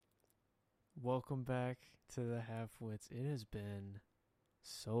Welcome back to the Half-Wits. It has been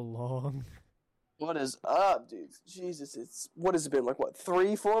so long. What is up, dude? Jesus, what has it been, like, what,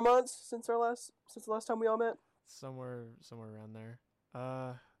 3-4 months since the last time we all met? somewhere around there.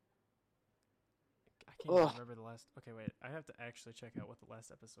 I can't even Ugh. remember the last. Okay, wait. I have to actually check out what the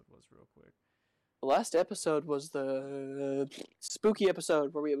last episode was real quick. The last episode was the spooky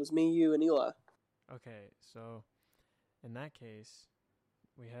episode where it was me, you, and Eli. Okay, so in that case,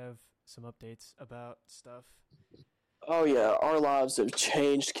 we have some updates about stuff. Oh yeah, our lives have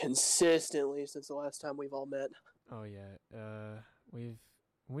changed consistently since the last time we've all met. Oh yeah. We've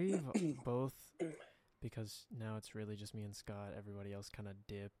both, because now it's really just me and Scott. Everybody else kind of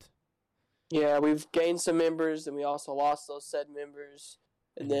dipped. Yeah, we've gained some members, and we also lost those said members,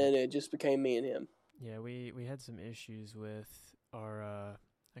 and And then it just became me and him. yeah, we had some issues with our.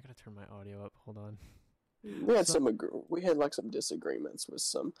 I gotta turn my audio up. Hold on. We had some disagreements with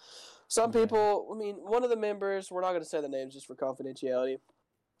some Yeah. people. I mean, one of the members, we're not going to say the names just for confidentiality.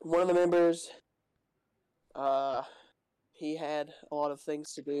 One of the members, he had a lot of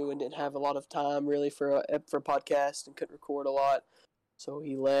things to do and didn't have a lot of time really for a podcast and couldn't record a lot, so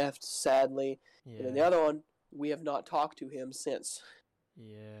he left sadly. Yeah. And then the other one, we have not talked to him since.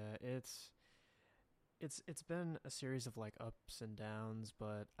 Yeah, it's been a series of like ups and downs,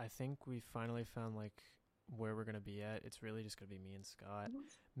 but I think we finally found like where we're gonna be at. It's really just gonna be me and Scott.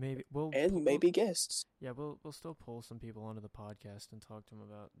 Maybe Maybe guests. yeah, we'll still pull some people onto the podcast and talk to them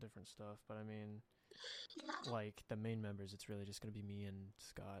about different stuff. But I mean, like the main members, it's really just gonna be me and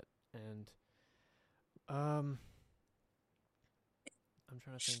Scott. And um, I'm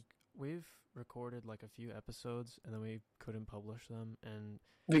trying to think. We've recorded like a few episodes and then we couldn't publish them, and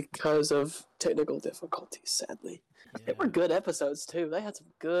Because of technical difficulties, sadly. They were yeah. good episodes too. They had some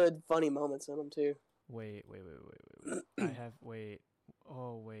good, funny moments in them too. Wait. I have wait.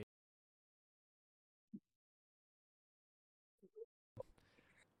 Oh wait.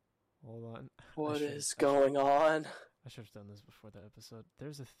 Hold on. What is going on? I should have done this before the episode.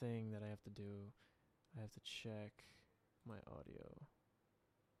 There's a thing that I have to do. I have to check my audio.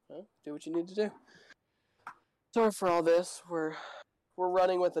 Well, do what you need to do. Sorry for all this. We're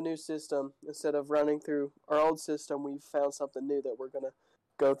running with a new system instead of running through our old system. We've found something new that we're gonna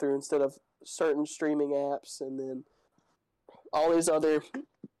go through instead of certain streaming apps and then all these other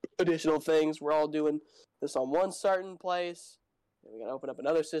additional things. We're all doing this on one certain place. And we gotta open up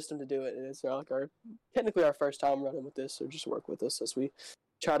another system to do it. And it's like technically our first time running with this, so just work with us as we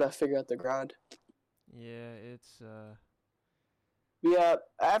try to figure out the grind. Yeah, it's Yeah,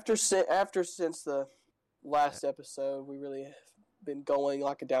 since the last episode, we really have been going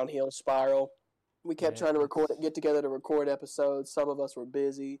like a downhill spiral. We kept yeah, trying to get together to record episodes. Some of us were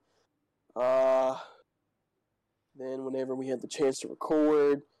busy. Then whenever we had the chance to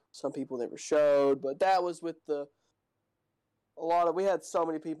record, some people never showed. But that was with we had so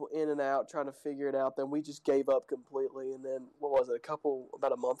many people in and out trying to figure it out. Then we just gave up completely. And then what was it?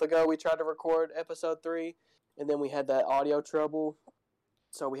 About a month ago, we tried to record episode 3, and then we had that audio trouble,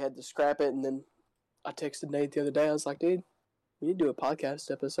 so we had to scrap it. And then I texted Nate the other day. I was like, dude, we need to do a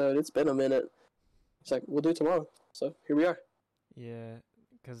podcast episode. It's been a minute. He's like, we'll do it tomorrow. So here we are. yeah.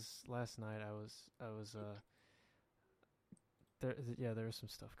 Because last night I was there. Yeah, there was some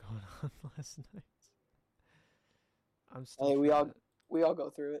stuff going on last night. I'm still. Hey, trying to, we all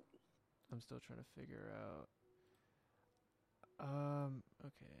go through it. I'm still trying to figure out.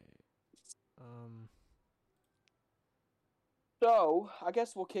 Okay. So I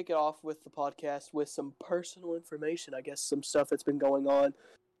guess we'll kick it off with the podcast with some personal information. I guess some stuff that's been going on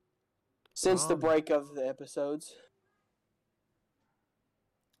since the break of the episodes.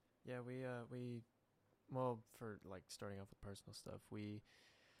 Yeah, well, for like starting off with personal stuff, we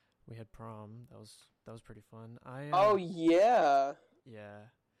had prom. That was pretty fun. Oh yeah. Yeah.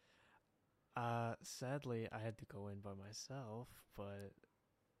 Sadly, I had to go in by myself, but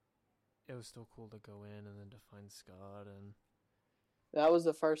it was still cool to go in and then to find Scott. And That was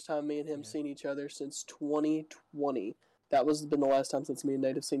the first time me and him seen each other since 2020. That was been the last time since me and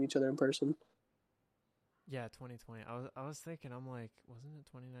Nate have seen each other in person. yeah, 2020. I was thinking, I'm like, wasn't it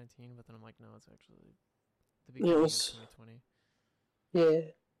 2019? But then I'm like, no, it's actually the beginning of 2020.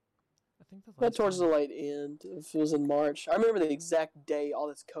 Yeah. I think the But last towards the time, late end, if it was in March. I remember the exact day all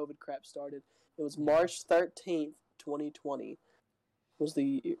this COVID crap started. It was March 13th, 2020. It was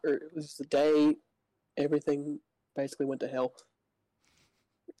the day everything basically went to hell.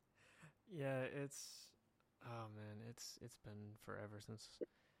 yeah, oh man, it's been forever since.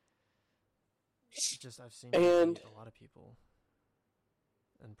 Just I've seen And a lot of people,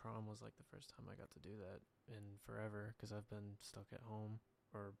 and prom was like the first time I got to do that in forever because I've been stuck at home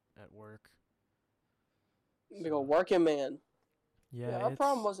or at work. Big old working man. Yeah, Our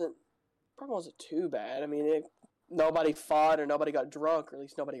problem wasn't too bad. I mean, nobody fought or nobody got drunk, or at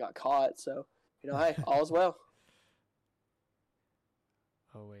least nobody got caught. So, hey, all's well.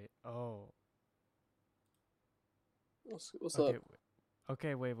 Oh wait. Oh. What's Okay. up?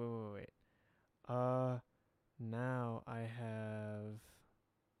 Okay. Wait. Now I have.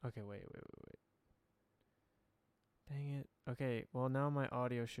 Okay. Wait. Dang it. Okay. Well, now my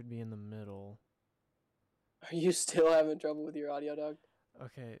audio should be in the middle. Are you still having trouble with your audio, dog?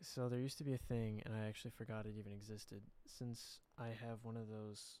 Okay, so there used to be a thing, and I actually forgot it even existed. Since I have one of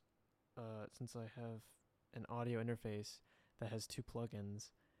those, since I have an audio interface that has two plugins,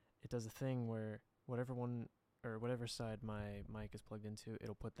 it does a thing where whatever one or whatever side my mic is plugged into,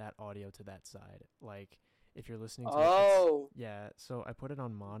 it'll put that audio to that side. Like if you're listening to Oh. yeah. So I put it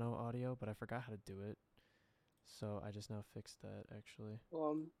on mono audio, but I forgot how to do it. So I just now fixed that actually.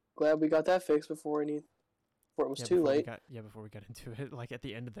 Well, I'm glad we got that fixed before it was too late. Before we got into it, like at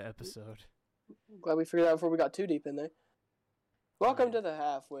the end of the episode. Glad we figured it out before we got too deep in there. Welcome to the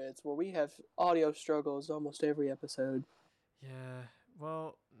Half-Wits, where we have audio struggles almost every episode. Yeah,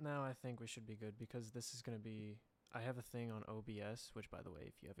 well, now I think we should be good because this is going to be... I have a thing on OBS, which, by the way,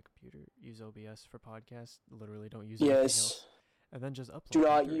 if you have a computer, use OBS for podcasts. Literally don't use anything else. And then just upload. Do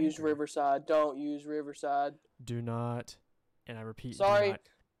not use Anchor. Riverside. Don't use Riverside. Do not. And I repeat, sorry. do not.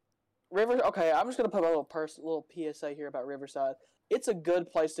 Okay, I'm just going to put my little PSA here about Riverside. It's a good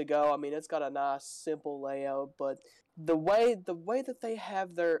place to go. I mean, it's got a nice, simple layout, but the way that they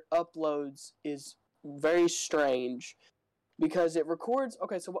have their uploads is very strange because it records...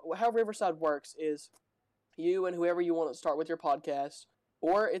 Okay, so how Riverside works is you and whoever you want to start with your podcast,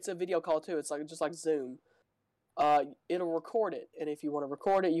 or it's a video call too. It's just like Zoom. It'll record it, and if you want to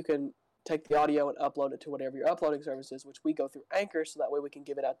record it, you can take the audio and upload it to whatever your uploading service is, which we go through Anchor, so that way we can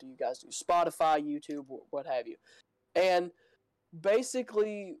give it out to you guys through Spotify, YouTube, what have you. And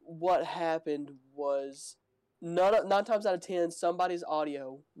basically what happened was 9 times out of 10,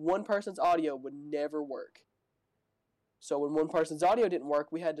 one person's audio would never work. So when one person's audio didn't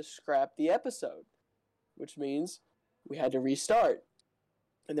work, we had to scrap the episode, which means we had to restart.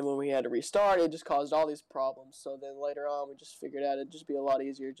 And then when we had to restart, it just caused all these problems. So then later on, we just figured out it'd just be a lot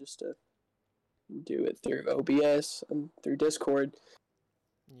easier just to do it through OBS and through Discord.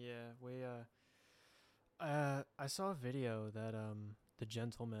 Yeah, I saw a video that the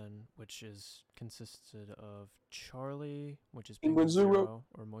gentleman, which consisted of Charlie, which is Penguin Zero,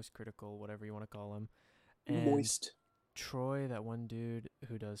 or Moist Critical, whatever you want to call him, and Moist. Troy, that one dude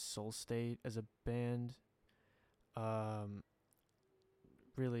who does Soul State as a band.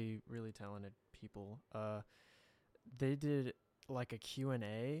 Really, really talented people. They did like a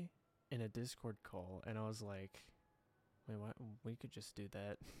Q&A in a Discord call, and I was like, wait, what? We could just do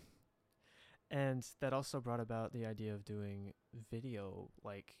that. And that also brought about the idea of doing video,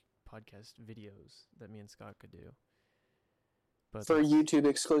 like podcast videos that me and Scott could do. But for YouTube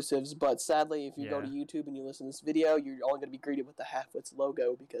exclusives, but sadly, if you go to YouTube and you listen to this video, you're only going to be greeted with the Half-Wits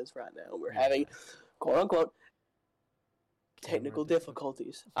logo because right now we're having, quote-unquote, technical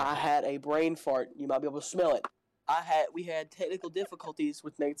difficulties. I had a brain fart. You might be able to smell it. We had technical difficulties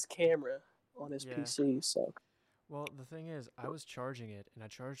with Nate's camera on his PC, so... Well, the thing is, I was charging it, and I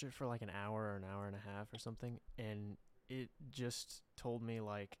charged it for like an hour or an hour and a half or something, and it just told me,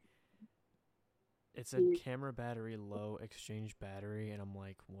 like, it said camera battery low, exchange battery, and I'm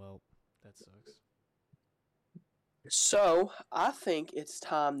like, well, that sucks. So, I think it's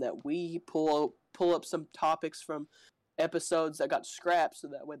time that we pull up some topics from episodes that got scrapped, so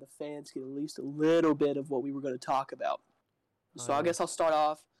that way the fans get at least a little bit of what we were going to talk about. So, I guess I'll start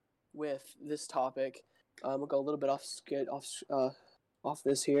off with this topic. We'll go a little bit off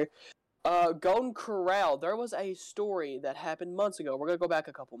this here. Golden Corral. There was a story that happened months ago. We're going to go back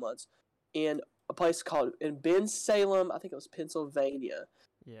a couple months. In a place called in Bensalem, I think it was Pennsylvania.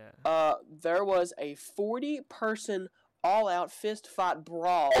 Yeah. There was a 40-person all-out fist-fight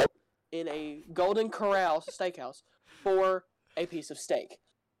brawl in a Golden Corral steakhouse for a piece of steak.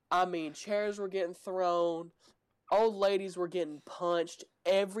 I mean, chairs were getting thrown. Old ladies were getting punched.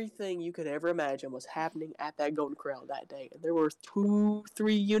 Everything you could ever imagine was happening at that Golden Corral that day. And there were 2-3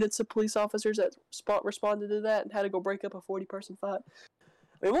 units of police officers that responded to that and had to go break up a 40-person fight.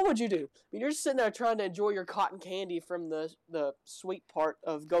 I mean, what would you do? I mean, you're just sitting there trying to enjoy your cotton candy from the sweet part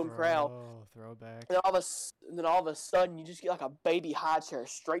of Golden Corral. Oh, throwback. And then all of a sudden, you just get like a baby high chair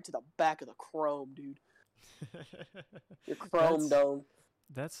straight to the back of the chrome, dude. Your chrome dome.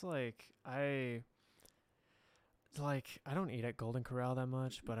 That's like, I don't eat at Golden Corral that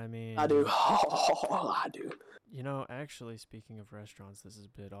much, but I mean... I do. Oh, I do. You know, actually, speaking of restaurants, this is a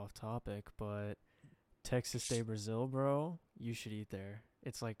bit off topic, but Texas de Brazil, bro. You should eat there.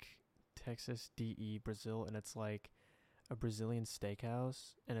 It's like Texas DE Brazil, and it's like a Brazilian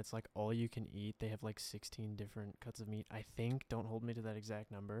steakhouse, and it's like all you can eat. They have like 16 different cuts of meat, I think. Don't hold me to that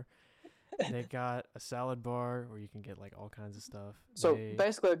exact number. They got a salad bar where you can get like all kinds of stuff. So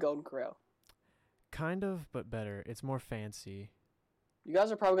basically a Golden Corral. Kind of, but better. It's more fancy. You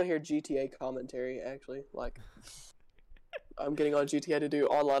guys are probably gonna hear GTA commentary. Actually, like I'm getting on GTA to do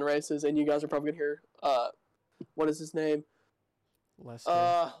online races, and you guys are probably gonna hear what is his name?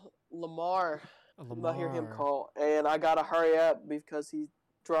 Lester. Lamar. Lamar. I hear him call, and I gotta hurry up because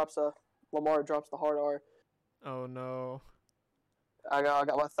Lamar drops the hard R. Oh no. I got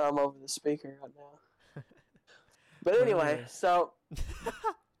my thumb over the speaker right now. But anyway, so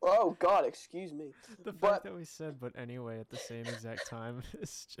oh God, excuse me. The fact that we said "but anyway" at the same exact time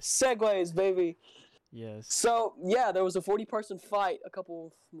is just segues, baby. Yes. So yeah, there was a 40-person fight a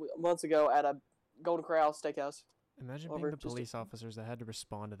couple months ago at a Golden Corral steakhouse. Imagine being the police officers that had to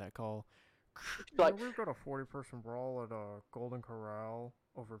respond to that call. Like, we've got a 40-person brawl at a Golden Corral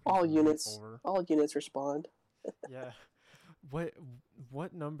over all units respond. Yeah.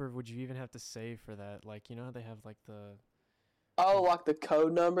 What number would you even have to say for that? Like, you know how they have like the like the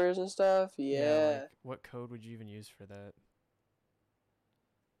code numbers and stuff? Yeah. Like, what code would you even use for that?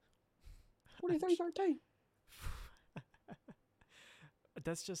 4313.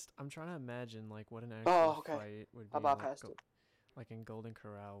 That's just, I'm trying to imagine like what an actual fight would be. I bypassed it. Like in Golden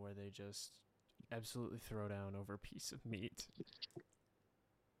Corral where they just absolutely throw down over a piece of meat.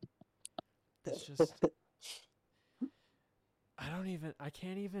 That's just I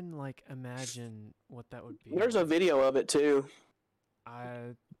can't even like imagine what that would be. There's a video of it too.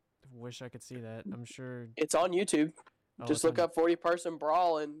 I wish I could see that. I'm sure it's on YouTube. Just look up 40-person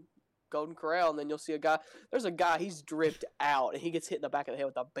brawl in Golden Corral, and then you'll see a guy. There's a guy, he's dripped out, and he gets hit in the back of the head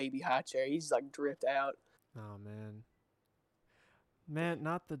with a baby high chair. He's like dripped out. Oh man,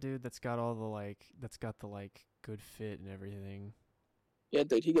 not the dude that's got all the good fit and everything. Yeah,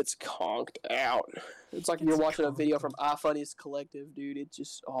 dude, he gets conked out. It's like you're watching a video from iFunny's Collective, dude. It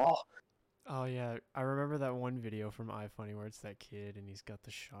just Oh yeah, I remember that one video from iFunny where it's that kid and he's got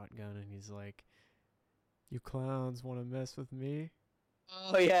the shotgun and he's like, "You clowns want to mess with me?"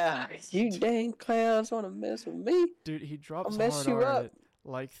 Oh yeah, you dang clowns want to mess with me? Dude, he drops hard R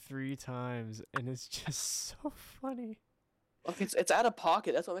like 3 times and it's just so funny. Look, it's out of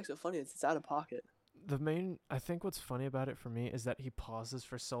pocket. That's what makes it funny. It's out of pocket. I think what's funny about it for me is that he pauses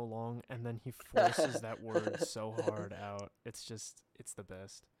for so long and then he forces that word so hard out. It's the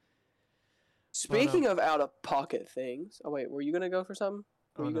best. Speaking of out of pocket things, oh wait, were you gonna go for something?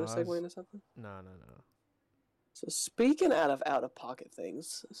 Were you gonna segue into something? No. So speaking out of pocket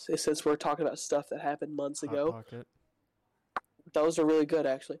things, since we're talking about stuff that happened months ago, pocket. Those are really good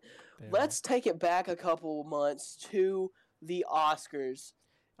actually. Let's take it back a couple months to the Oscars.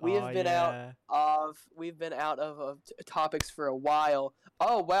 We have been out of topics for a while.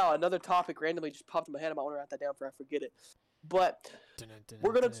 Oh wow, another topic randomly just popped in my head. I might want to write that down before I forget it. But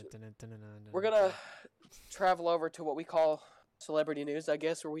we're gonna travel over to what we call celebrity news, I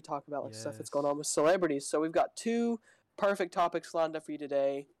guess, where we talk about like stuff that's going on with celebrities. So we've got 2 perfect topics lined up for you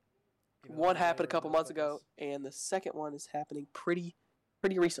today. One happened a couple months ago, and the second one is happening pretty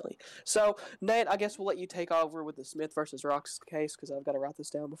recently. So, Nate, I guess we'll let you take over with the Smith versus Rock's case because I've got to write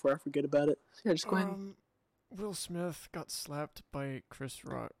this down before I forget about it. Yeah, just go ahead. Will Smith got slapped by Chris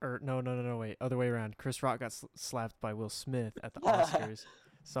Rock, or no, wait, other way around. Chris Rock got slapped by Will Smith at the Oscars.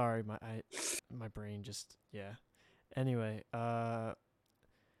 Sorry, my brain just Anyway,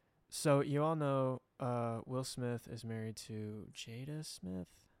 so you all know Will Smith is married to Jada Smith.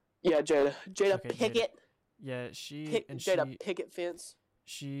 Yeah, Jada Pickett. Yeah, Jada Pickett Fence.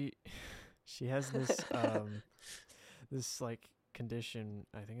 She has this this like condition.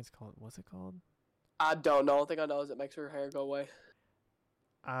 I think it's called. What's it called? I don't know. I think I know is it makes her hair go away.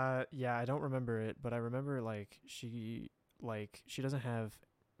 Yeah, I don't remember it, but I remember she doesn't have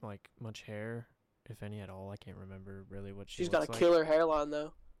like much hair, if any at all. I can't remember really what she's got a killer hairline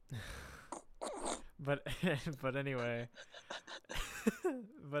though. but anyway.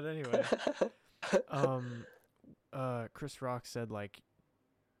 Chris Rock said like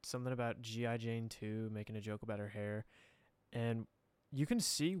something about G.I. Jane 2 making a joke about her hair, and you can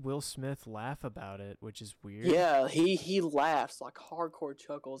see Will Smith laugh about it, which is weird. Yeah, he laughs like hardcore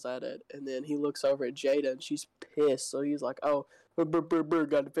chuckles at it, and then he looks over at Jada and she's pissed. So he's like, "Oh,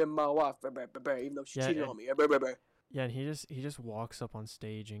 gotta defend my wife, even though she cheated on me." Yeah, and he just walks up on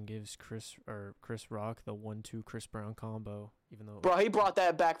stage and gives Chris Rock the 1-2 Chris Brown combo, even though he brought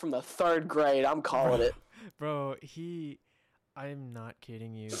that back from the 3rd grade. I'm calling it. Bro, I'm not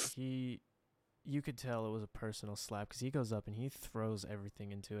kidding you. you could tell it was a personal slap because he goes up and he throws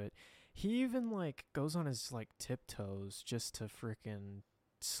everything into it. He even like goes on his like tiptoes just to freaking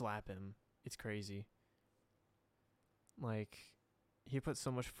slap him. It's crazy. Like he put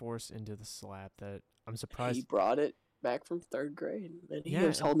so much force into the slap that I'm surprised. He brought it back from 3rd grade, and he Yeah,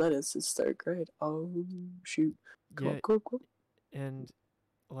 was holding that since 3rd grade. Oh shoot! Come on. And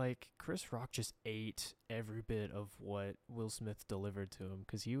like Chris Rock just ate every bit of what Will Smith delivered to him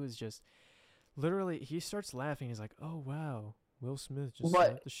because he was just literally he starts laughing. He's like, "Oh wow, Will Smith just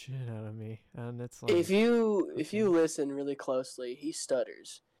slapped the shit out of me," and it's like if you listen really closely, he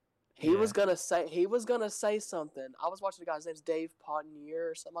stutters. He was gonna say something. I was watching the guy's name's Dave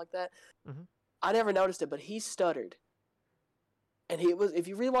Pottier or something like that. Mm-hmm. I never noticed it, but he stuttered. And if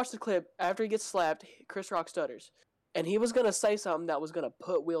you rewatch the clip, after he gets slapped, Chris Rock stutters. And he was going to say something that was going to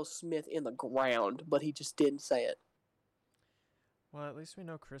put Will Smith in the ground, but he just didn't say it. Well, at least we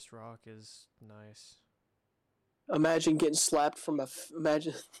know Chris Rock is nice. Imagine getting slapped from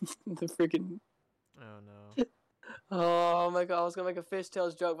imagine the freaking... Oh, no. Oh, my God. I was going to make a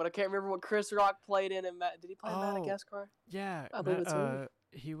fishtails joke, but I can't remember what Chris Rock played in. Did he play Madagascar? Yeah. I believe it's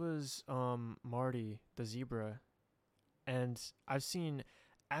he was Marty, the zebra. And I've seen...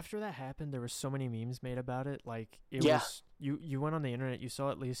 After that happened, there were so many memes made about it. Like it was you went on the internet, you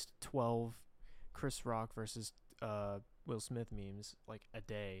saw at least 12 Chris Rock versus Will Smith memes like a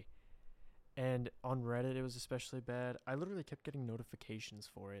day. And on Reddit it was especially bad. I literally kept getting notifications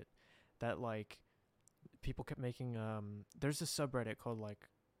for it that like people kept making there's a subreddit called like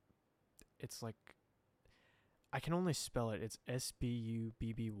it's like I can only spell it. It's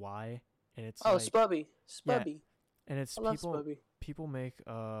SBUBBY and it's Spubby. Yeah, and it's people make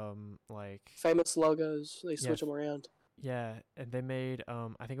like famous logos. They switch them around. Yeah, and they made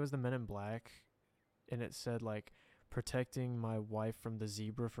I think it was the Men in Black, and it said like protecting my wife from the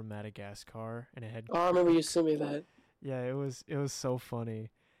zebra from Madagascar, and it had. Oh, I remember you sent me that. Yeah, it was so funny.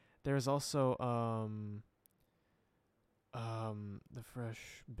 There's also the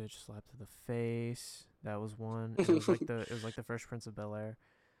fresh bitch slap to the face. That was one. It was like the Fresh Prince of Bel-Air.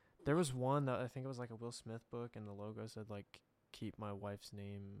 There was one that I think it was like a Will Smith book, and the logo said like "Keep my wife's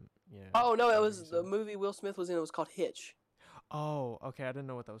name." Yeah. Oh no, it was the movie Will Smith was in. It was called Hitch. Oh, okay. I didn't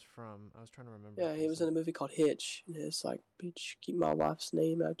know what that was from. I was trying to remember. Yeah, he was in a movie called Hitch. And it's like, bitch, keep my wife's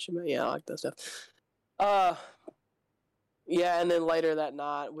name out your mouth. Yeah, I like that stuff. Yeah, and then later that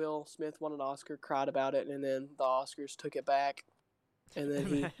night, Will Smith won an Oscar, cried about it, and then the Oscars took it back, and then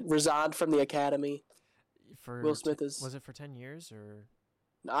he resigned from the Academy. Will Smith was it for 10 years or?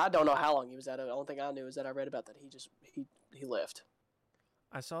 I don't know how long he was at it. The only thing I knew is that I read about that he left.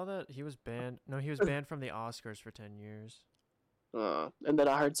 I saw that he was banned. No, he was banned from the Oscars for 10 years. And then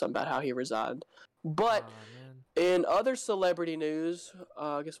I heard something about how he resigned. But in other celebrity news,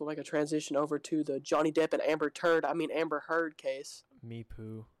 I guess we'll make a transition over to the Johnny Depp and Amber Heard case. Me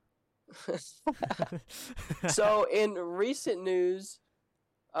poo. So in recent news,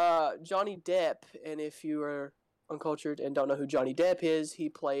 Johnny Depp, and if you are uncultured and don't know who Johnny Depp is, he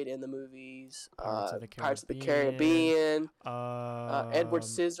played in the movies Pirates of the Caribbean, Edward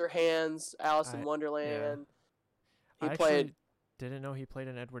Scissorhands, Alice in Wonderland. Yeah. I actually didn't know he played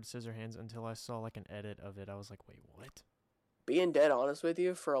in Edward Scissorhands until I saw like an edit of it. I was like, wait, what? Being dead honest with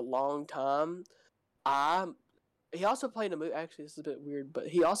you, for a long time, he also played in a movie. Actually, this is a bit weird, but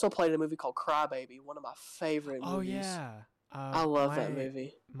he also played in a movie called Crybaby, one of my favorite movies. Oh yeah, I love that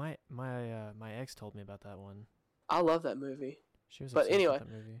movie. My ex told me about that one. I love that movie. She was but anyway, with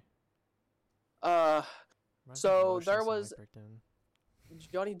that movie. So there was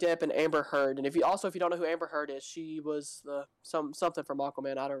Johnny Depp and Amber Heard, and if you don't know who Amber Heard is, she was something from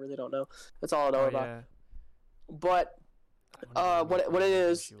Aquaman. I really don't know. That's all I know about. Yeah. But what it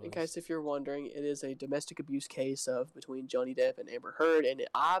is, in case if you're wondering, it is a domestic abuse case between Johnny Depp and Amber Heard, and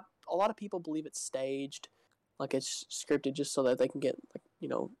a lot of people believe it's staged, like it's scripted just so that they can get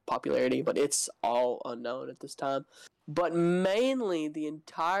popularity, but it's all unknown at this time. But mainly, the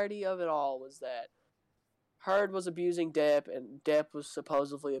entirety of it all was that Heard was abusing Depp, and Depp was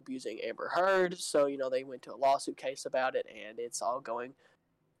supposedly abusing Amber Heard. So they went to a lawsuit case about it, and it's all going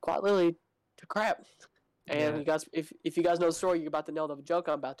quite literally to crap. And you guys, if you guys know the story, you're about to know the joke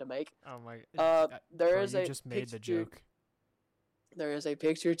I'm about to make. Oh my! You just made the joke. There is a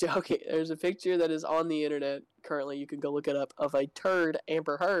picture joking. There's a picture that is on the internet currently. You can go look it up, of a turd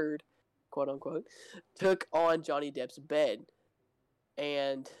Amber Heard, quote unquote, took on Johnny Depp's bed,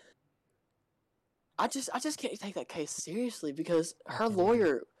 and I just can't take that case seriously because her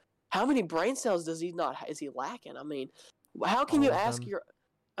lawyer, how many brain cells is he lacking? I mean, how can you ask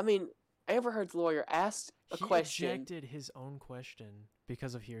Amber Heard's lawyer asked a question. He rejected his own question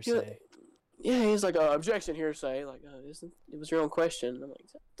because of hearsay. Yeah, he's like, objection, hearsay. Like, it was your own question. I'm like,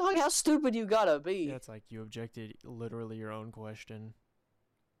 dog, how stupid you gotta Yeah, be. it's like you objected literally your own question.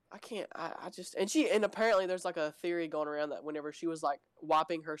 I can't. I just and apparently there's like a theory going around that whenever she was like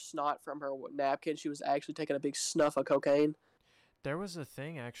wiping her snot from her napkin, she was actually taking a big snuff of cocaine. There was a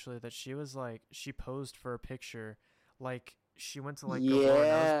thing actually that she was like she posed for a picture, like she went to like go blow her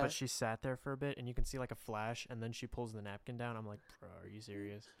nose, but Yeah. she sat there for a bit and you can see like a flash and then she pulls the napkin down. I'm like, bro, are you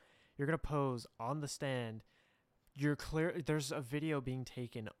serious? You're gonna pose on the stand. You're clear. There's a video being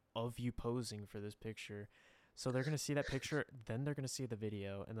taken of you posing for this picture, so they're gonna see that picture, then they're gonna see the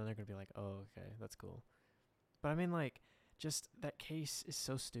video, and then they're gonna be like, oh, okay, that's cool. But I mean, like, just that case is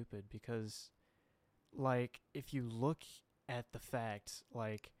so stupid because, like, if you look at the facts,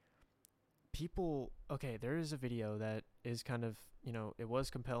 like, people, okay, there is a video that is kind of, it was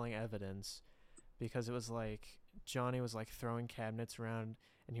compelling evidence because it was like Johnny was like throwing cabinets around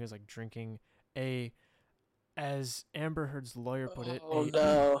and he was like drinking a, as Amber Heard's lawyer put it, Oh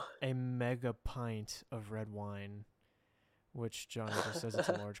no. a mega pint of red wine, which Johnny just says it's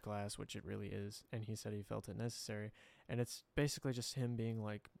a large glass, which it really is, and he said he felt it necessary. And it's basically just him being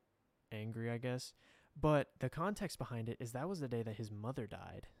like angry, I guess. But the context behind it is that was the day that his mother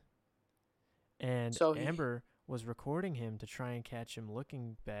died. And So Amber was recording him to try and catch him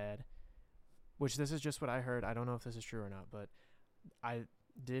looking bad, which this is just what I heard. I don't know if this is true or not, but I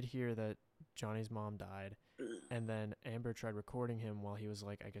did hear that Johnny's mom died, and then Amber tried recording him while he was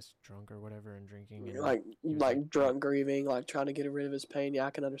like, I guess, drunk or whatever and drinking. And he was like drunk grieving, like trying to get rid of his pain. Yeah,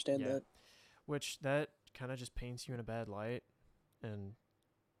 I can understand that. Which that kind of just paints you in a bad light, and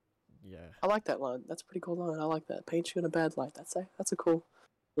yeah. I like that line. That's a pretty cool line. I like that. Paint you in a bad light. That's a cool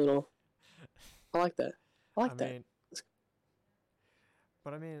little. I like that. I like that. Mean,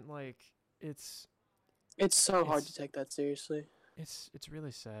 but I mean, like, it's so hard to take that seriously. It's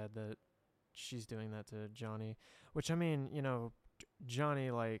really sad that she's doing that to Johnny. Which I mean,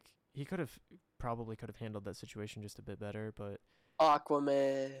 Johnny, like, he probably could have handled that situation just a bit better, but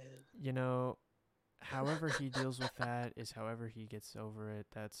Aquaman. However he deals with that is however he gets over it.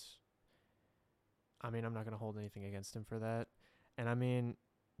 I mean, I'm not going to hold anything against him for that. And I mean,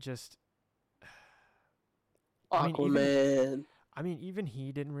 just Aquaman. Even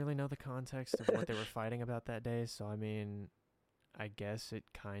he didn't really know the context of what they were fighting about that day, so I mean, I guess it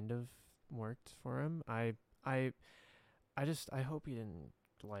kind of worked for him. I hope he didn't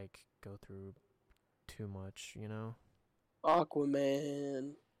like go through too much,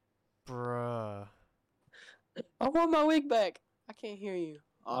 Aquaman. Bruh. I want my wig back. I can't hear you.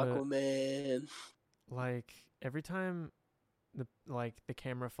 Aquaman. Like every time the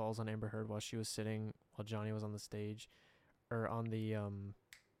camera falls on Amber Heard while she was sitting while Johnny was on the stage or on the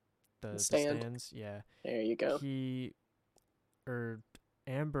stands, yeah. There you go.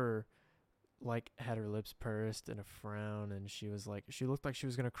 Amber like had her lips pursed in a frown and she looked like she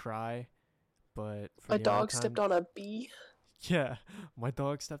was gonna cry, but my dog stepped on a bee. Yeah, my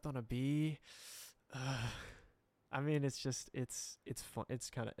dog stepped on a bee. I mean, it's fun.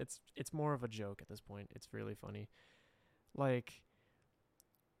 It's more of a joke at this point. It's really funny. Like,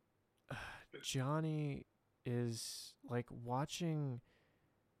 Johnny is like watching.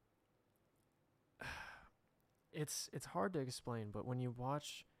 It's hard to explain, but when you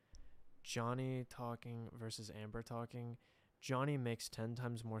watch Johnny talking versus Amber talking, Johnny makes 10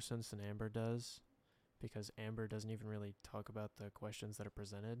 times more sense than Amber does, because Amber doesn't even really talk about the questions that are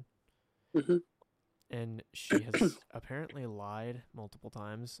presented. Mm-hmm. And she has apparently lied multiple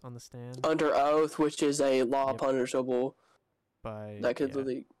times on the stand. Under oath, which is a law punishable. That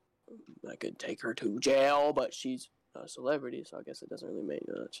could take her to jail, but she's a celebrity, so I guess it doesn't really mean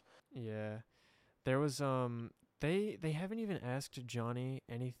much. Yeah. There was they haven't even asked Johnny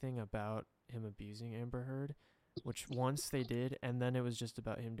anything about him abusing Amber Heard, which once they did, and then it was just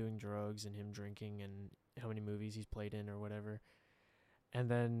about him doing drugs and him drinking and how many movies he's played in or whatever. And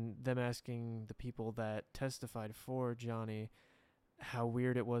then them asking the people that testified for Johnny how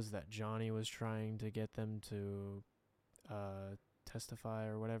weird it was that Johnny was trying to get them to testify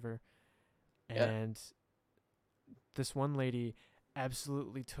or whatever. Yeah. And this one lady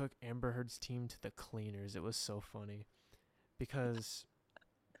absolutely took Amber Heard's team to the cleaners. It was so funny because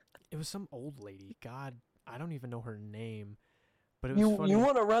it was some old lady. God, I don't even know her name. But it was funny. You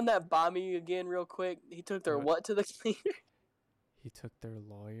want to run that by me again real quick? He took their what to the cleaner? He took their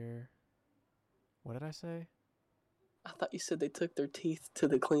lawyer. What did I say? I thought you said they took their teeth to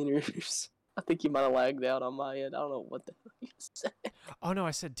the cleaners. I think you might have lagged out on my end. I don't know what the hell you said. Oh no,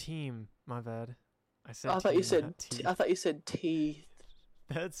 I said team. My bad. I thought you said teeth.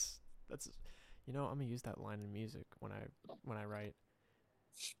 That's I'm gonna use that line in music when I write.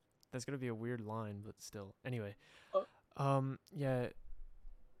 That's gonna be a weird line, but still. Anyway, Oh. yeah.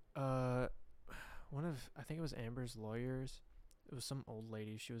 One of I think it was Amber's lawyers. It was some old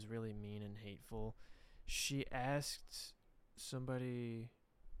lady. She was really mean and hateful. She asked somebody.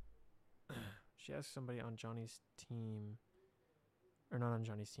 She asked somebody on Johnny's team, or not on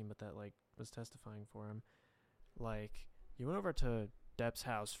Johnny's team, but that like was testifying for him. Like, you went over to Depp's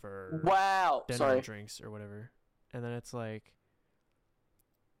house for Wow. dinner Sorry. and drinks or whatever, and then it's like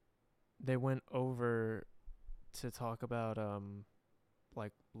they went over to talk about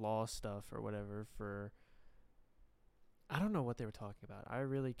like law stuff or whatever for I don't know what they were talking about. I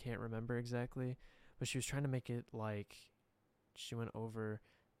really can't remember exactly, but she was trying to make it like she went over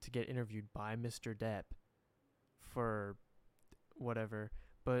to get interviewed by Mr. Depp for whatever,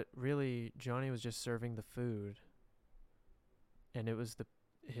 but really Johnny was just serving the food, and it was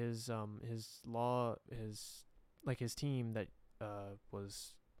his law his like his team that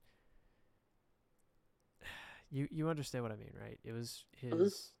was you understand what I mean, right? It was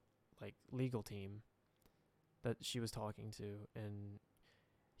his like legal team that she was talking to, and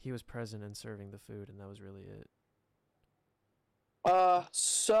he was present and serving the food, and that was really it.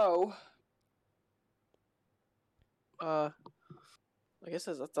 So, I guess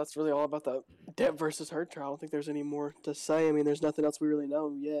that's really all about the Depp versus Heard trial. I don't think there's any more to say. I mean, there's nothing else we really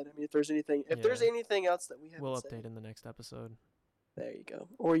know yet. I mean, if there's anything else that we haven't We'll said, update in the next episode. there you go.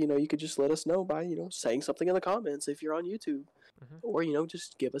 Or you could just let us know by saying something in the comments if you're on YouTube, or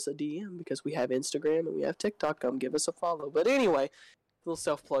just give us a DM because we have Instagram and we have TikTok. Come give us a follow. But anyway, little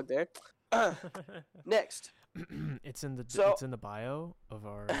self plug there. Next. It's in the bio of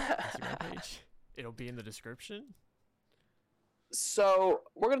our Instagram page. It'll be in the description. So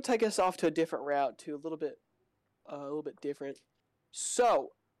we're gonna take us off to a different route, to a little bit different.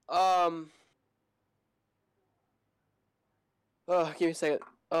 So, give me a second.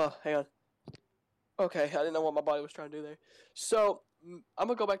 Hang on. Okay, I didn't know what my body was trying to do there. So I'm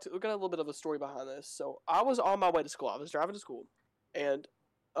gonna go back to. We've got a little bit of a story behind this. So I was on my way to school. I was driving to school, and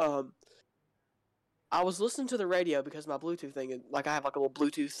I was listening to the radio because my Bluetooth thing, like I have like a little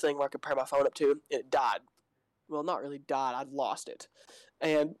Bluetooth thing where I can pair my phone up to, and it died. Well, not really died. I'd lost it,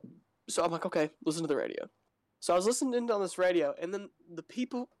 and so I'm like, okay, listen to the radio. So I was listening on this radio, and then the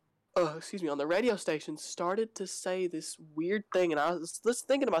people, on the radio station started to say this weird thing, and I was just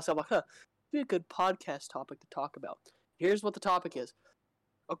thinking to myself, like, it'd be a good podcast topic to talk about. Here's what the topic is.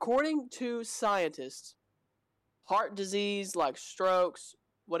 According to scientists, heart disease, like strokes,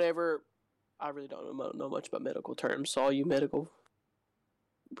 whatever, I really don't know much about medical terms, so all you medical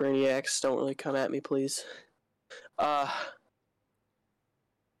brainiacs, don't really come at me, please.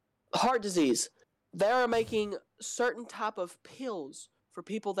 Heart disease. They are making certain type of pills for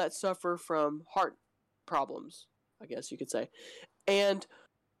people that suffer from heart problems, I guess you could say. And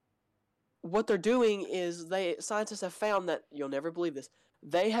what they're doing is scientists have found that, you'll never believe this,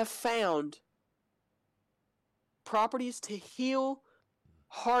 they have found properties to heal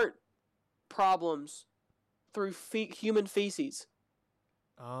heart problems through human feces.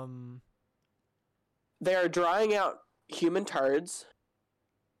 They are drying out human turds.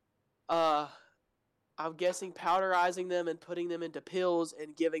 I'm guessing powderizing them and putting them into pills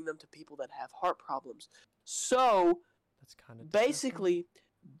and giving them to people that have heart problems. So that's kind of basically,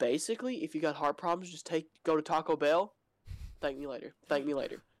 if you got heart problems, just go to Taco Bell. Thank me later.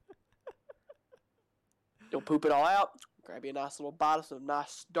 You'll poop it all out. Grab you a nice little bite of some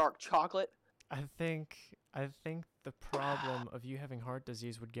nice dark chocolate. I think the problem of you having heart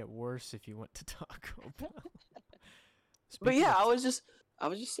disease would get worse if you went to Taco Bell. But yeah, I was just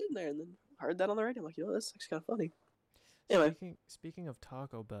sitting there and then heard that on the radio. I'm like, that's actually kind of funny. Anyway, speaking of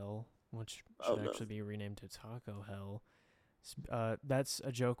Taco Bell, which should actually be renamed to Taco Hell. That's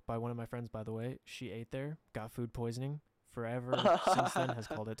a joke by one of my friends, by the way. She ate there, got food poisoning. Forever since then has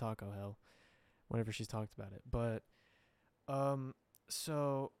called it Taco Hell whenever she's talked about it. But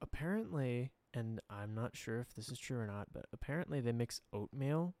so apparently, and I'm not sure if this is true or not, but apparently they mix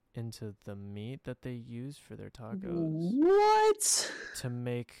oatmeal into the meat that they use for their tacos. What? To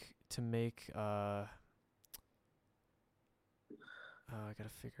make I gotta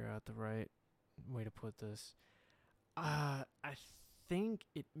figure out the right way to put this. I think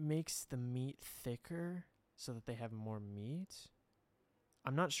it makes the meat thicker so that they have more meat.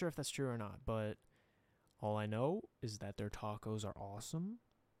 I'm not sure if that's true or not, but all I know is that their tacos are awesome.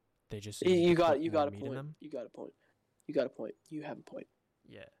 They just you got a point. You got a point. You have a point.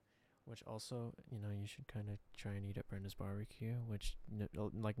 Yeah. Which also, you should kind of try and eat at Brenda's Barbecue, which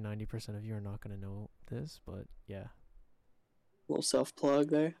like 90% of you are not going to know this, but yeah. Little self-plug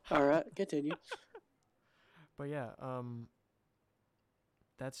there. All right, continue. But yeah,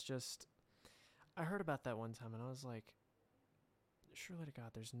 that's just. I heard about that one time, and I was like, surely to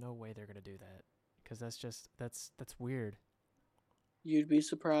God, there's no way they're gonna do that, because that's weird. You'd be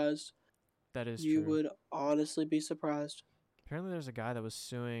surprised. That is You true. would honestly be surprised. Apparently, there's a guy that was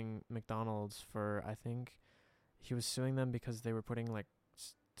suing McDonald's for, I think, he was suing them because they were putting like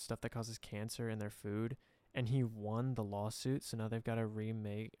stuff that causes cancer in their food, and he won the lawsuit. So now they've got to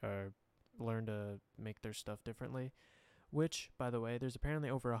remake or learn to make their stuff differently. Which, by the way, there's apparently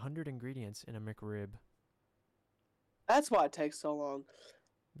over 100 ingredients in a McRib. That's why it takes so long.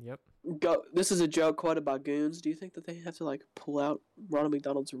 Yep. Go. This is a joke quoted by Goons. Do you think that they have to like pull out Ronald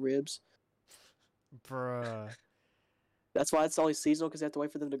McDonald's ribs? Bruh. That's why it's only seasonal, because they have to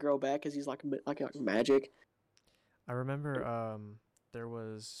wait for them to grow back, because he's like magic. I remember there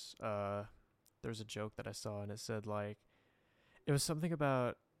was a joke that I saw, and it said like it was something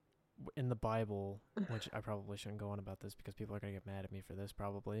about in the Bible, which I probably shouldn't go on about this because people are gonna get mad at me for this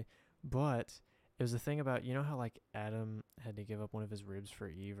probably, but it was a thing about, you know how like Adam had to give up one of his ribs for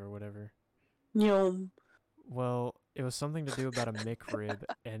Eve or whatever. Yum. Well, it was something to do about a McRib,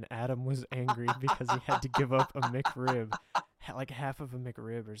 and Adam was angry because he had to give up a McRib, like half of a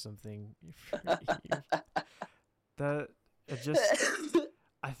McRib or something. For Eve. That it just,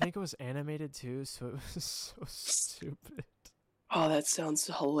 I think it was animated too, so it was so stupid. Oh, that sounds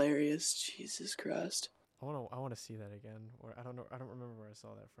hilarious. Jesus Christ. I wanna see that again. Or I don't know. I don't remember where I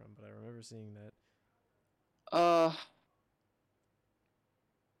saw that from, but I remember seeing that.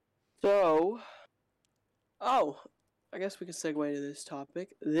 So, I guess we can segue to this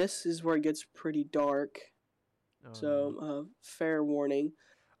topic. This is where it gets pretty dark. Oh, So, no. fair warning.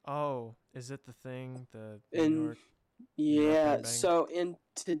 Oh, is it the thing? The In New York? Yeah. Bang Bang? So in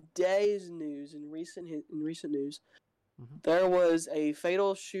today's news, in recent news, Mm-hmm. there was a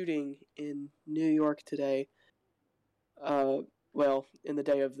fatal shooting in New York today. Well, in the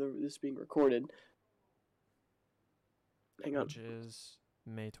day of this being recorded. Hang on. Which is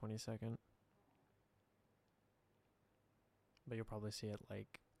May 22nd. But you'll probably see it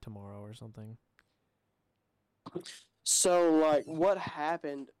like tomorrow or something. So, like, what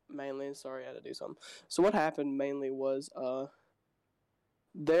happened mainly? Sorry, I had to do something. So, what happened mainly was,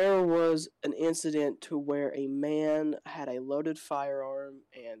 there was an incident to where a man had a loaded firearm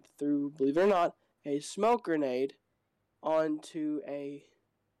and threw, believe it or not, a smoke grenade onto a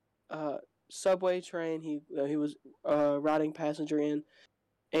subway train. He was riding passenger in,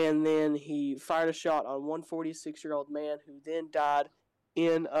 and then he fired a shot on one 46-year-old man who then died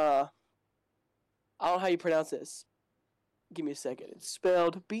in I don't know how you pronounce this. Give me a second. It's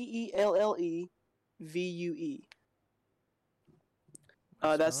spelled Bellevue.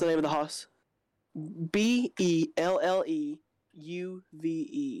 That's the name of the hospital. Bellevuve.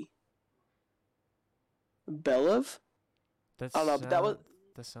 Belev? I don't know, but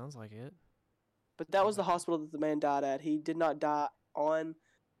that sounds like it. But that was the hospital that the man died at. He did not die on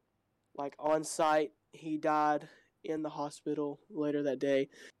site. He died in the hospital later that day.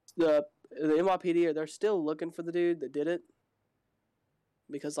 The NYPD, they're still looking for the dude that did it,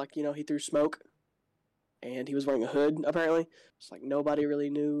 because he threw smoke, and he was wearing a hood apparently. It's like nobody really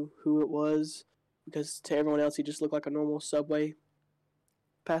knew who it was, because to everyone else he just looked like a normal subway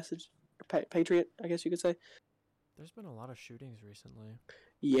patriot, I guess you could say. There's been a lot of shootings recently.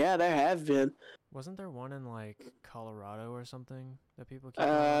 Yeah, there have been. Wasn't there one in like Colorado or something that people keep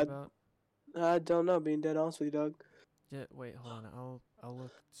talking about? I don't know, being dead honest with you, Doug. Yeah, wait, hold on. I'll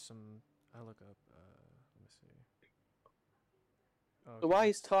look up. Let me see. So while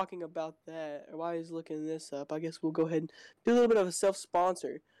he's talking about that, or while he's looking this up, I guess we'll go ahead and do a little bit of a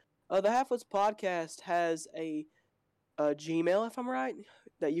self-sponsor. The Half-Wits podcast has a Gmail, if I'm right,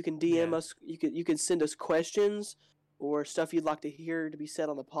 that you can DM us. You can send us questions or stuff you'd like to hear to be said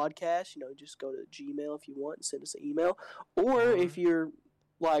on the podcast. Just go to Gmail if you want and send us an email. Or if you're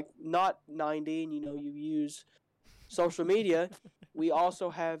like not 90 and you use social media, we also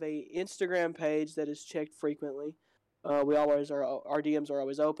have a Instagram page that is checked frequently. Our DMs are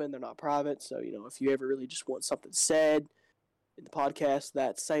always open. They're not private. So, if you ever really just want something said in the podcast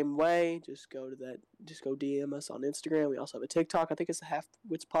that same way, just go DM us on Instagram. We also have a TikTok. I think it's the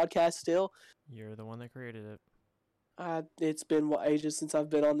Half-Wits podcast still. You're the one that created it. It's been ages since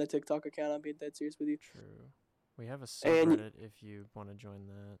I've been on the TikTok account. I'm being dead serious with you. True. We have a subreddit if you want to join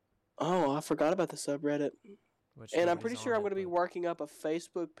that. Oh, I forgot about the subreddit. And I'm pretty sure I'm going to be working up a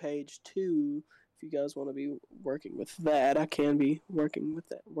Facebook page too. If you guys want to be working with that, I can be working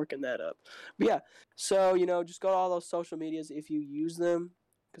that up. But yeah, so just go to all those social medias if you use them,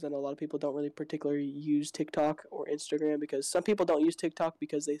 because I know a lot of people don't really particularly use TikTok or Instagram, because some people don't use TikTok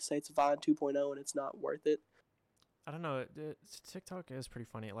because they say it's Vine 2.0 and it's not worth it. I don't know. TikTok is pretty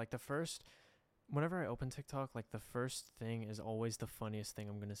funny. Like whenever I open TikTok, like the first thing is always the funniest thing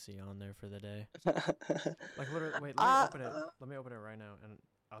I'm gonna see on there for the day. Like literally, wait, let me I, open it. Let me open it right now, and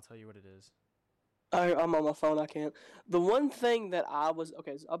I'll tell you what it is. I'm on my phone. I can't. The one thing that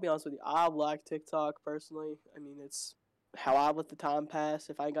okay, so I'll be honest with you. I like TikTok personally. I mean, it's how I let the time pass.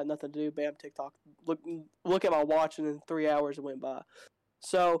 If I ain't got nothing to do, bam, TikTok. Look at my watch, and then 3 hours went by.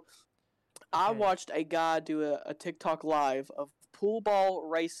 So I Okay, watched a guy do a TikTok live of pool ball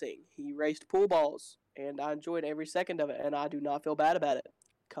racing. He raced pool balls, and I enjoyed every second of it, and I do not feel bad about it.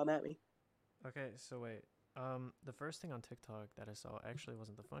 Come at me. okay. So wait. The first thing on TikTok that I saw actually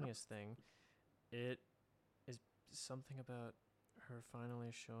wasn't the funniest thing. It is something about her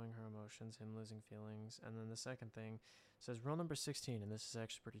finally showing her emotions, him losing feelings, and then the second thing says rule number 16, and this is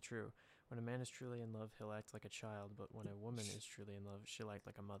actually pretty true. When a man is truly in love, he'll act like a child, but when a woman is truly in love, she'll act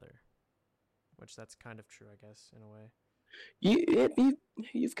like a mother. Which that's kind of true, I guess, in a way.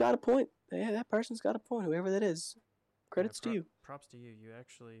 You've got a point. Yeah, that person's got a point. Whoever that is, Yeah, credits to you. props to you. You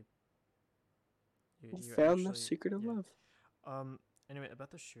actually, you Found the actually, secret of yeah. love. Anyway,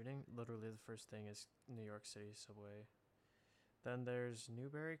 about the shooting, literally the first thing is New York City subway. Then there's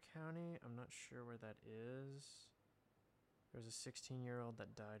Newberry County. I'm not sure where that is. There's a 16-year-old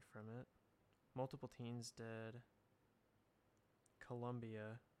that died from it. Multiple teens dead.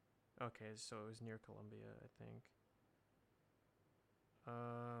 Columbia. Okay, so it was near Columbia, I think.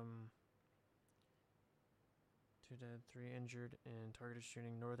 2 dead, 3 injured in targeted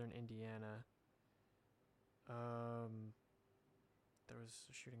shooting, Northern Indiana. There was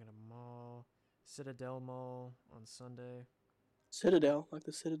a shooting at a mall, Citadel Mall on Sunday. Citadel, like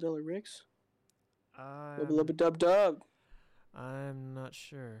the Citadel of Ricks. I'm Dub. I'm not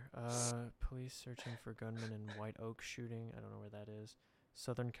sure. Police searching for gunman in White Oak shooting. I don't know where that is.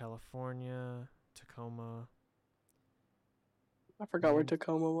 Southern California, Tacoma. I forgot where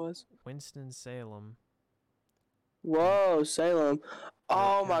Tacoma was. Winston-Salem. Whoa, Salem.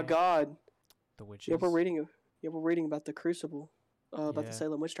 Oh my God. The You witches. ever reading about the Crucible? About the Yeah.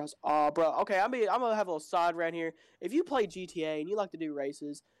 Salem witch trials. Oh, bro. Okay, I'm gonna have a little side rant here. If you play GTA and you like to do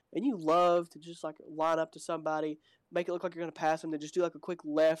races and you love to just like line up to somebody, make it look like you're gonna pass them, then just do like a quick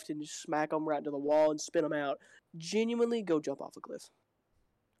left and just smack them right into the wall and spin them out. Genuinely, go jump off a cliff.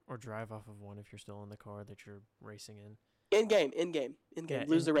 Or drive off of one if you're still in the car that you're racing in. In game. Yeah,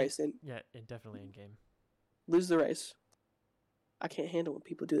 Lose the race. definitely in game. Lose the race. I can't handle when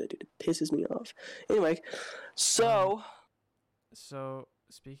people do that, dude. It pisses me off. Anyway, so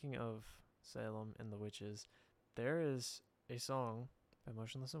speaking of Salem and the witches, there is a song by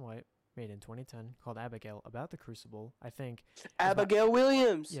Motionless in White made in 2010 called Abigail about the Crucible. I think Abigail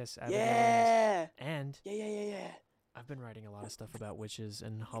Williams. Yes, Abigail Williams. And yeah. I've been writing a lot of stuff about witches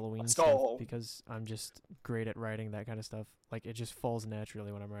and Halloween stuff because I'm just great at writing that kind of stuff. Like it just falls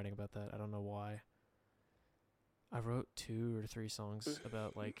naturally when I'm writing about that. I don't know why. I wrote 2 or 3 songs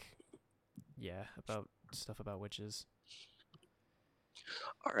about about stuff about witches.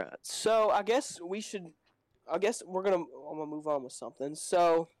 All right. So I guess I'm gonna move on with something.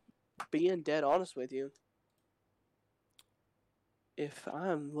 So, being dead honest with you, if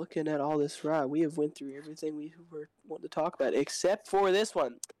I'm looking at all this right, we have went through everything we were wanting to talk about, except for this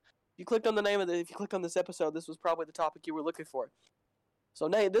one. If you clicked on this episode, this was probably the topic you were looking for. So,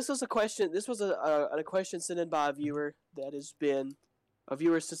 Nate, this was a question. This was a question sent in by a viewer that has been a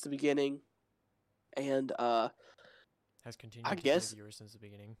viewer since the beginning, and has continued to be a viewer since the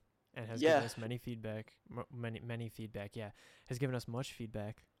beginning, and has given us many feedback. Yeah, has given us much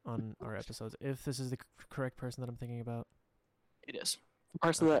feedback on our episodes. If this is the correct person that I'm thinking about, it is the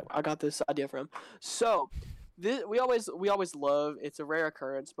person that I got this idea from. So. We always love, it's a rare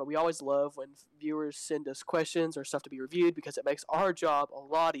occurrence, but we always love when viewers send us questions or stuff to be reviewed because it makes our job a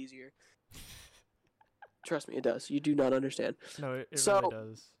lot easier. Trust me, it does. You do not understand. No, it really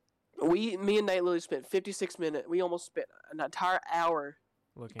does. Me and Nate literally spent 56 minutes. We almost spent an entire hour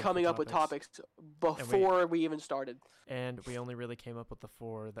coming up with topics before we even started. And we only really came up with the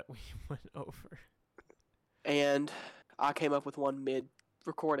 4 that we went over. And I came up with one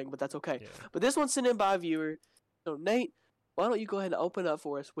mid-recording, but that's okay. Yeah. But this one's sent in by a viewer. So, Nate, why don't you go ahead and open up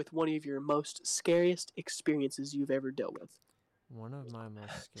for us with one of your most scariest experiences you've ever dealt with? One of my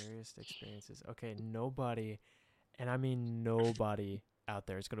most scariest experiences. Okay, nobody, and I mean nobody out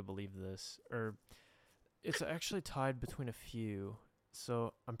there is going to believe this. Or it's actually tied between a few.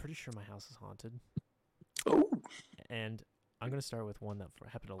 So I'm pretty sure my house is haunted. Oh. And I'm going to start with one that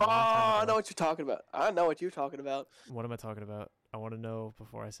happened a long time ago. I know what you're talking about. What am I talking about? I want to know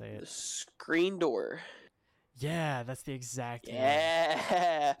before I say it. The screen door. Yeah, that's the exact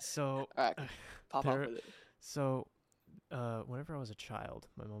one. So all right, pop off with it. So, whenever I was a child,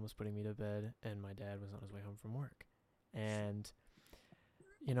 my mom was putting me to bed, and my dad was on his way home from work, and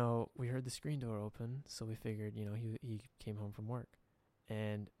we heard the screen door open, so we figured, he came home from work,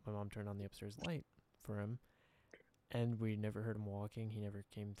 and my mom turned on the upstairs light for him, and we never heard him walking. He never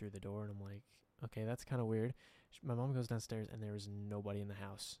came through the door, and I'm like, okay, that's kind of weird. My mom goes downstairs, and there was nobody in the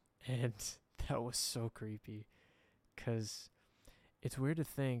house, and that was so creepy, cause it's weird to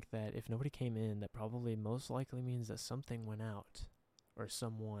think that if nobody came in, that probably most likely means that something went out, or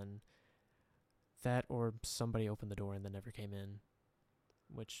someone that or somebody opened the door and then never came in,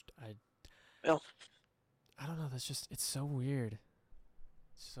 which Well, I don't know. That's just it's so weird,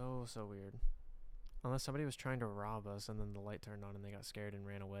 so weird. Unless somebody was trying to rob us and then the light turned on and they got scared and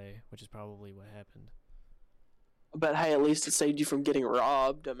ran away, which is probably what happened. but hey, at least it saved you from getting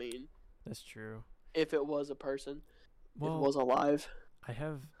robbed. I mean, That's true. if it was a person, if it Well, was alive. I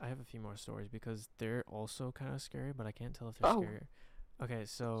have a few more stories because they're also kind of scary, but I can't tell if they're Oh, scary. Okay,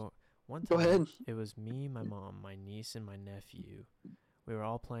 so one go ahead. time it was me, my mom, my niece, and my nephew. We were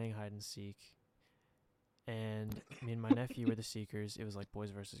all playing hide and seek, and me and my nephew were the seekers. It was like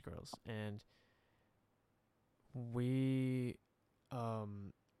boys versus girls, and we,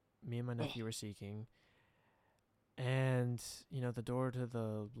 me and my nephew were seeking, and the door to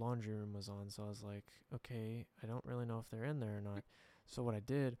the laundry room was on, so I was like, okay, I don't really know if they're in there or not. So what I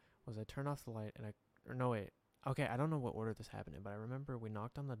did was I turned off the light or no wait, okay, I don't know what order this happened in, but I remember we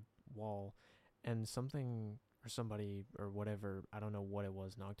knocked on the wall, and something or somebody or whatever, I don't know what it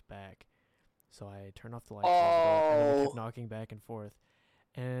was, knocked back. So I turned off the light, closed the door, and then they kept Oh, knocking back and forth.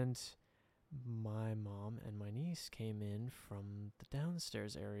 And my mom and my niece came in from the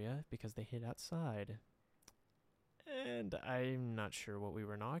downstairs area because they hid outside. And I'm not sure what we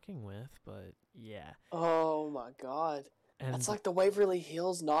were knocking with, but yeah. oh my God. That's And like the Waverly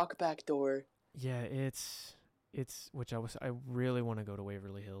Hills knockback door. yeah, it's which I really want to go to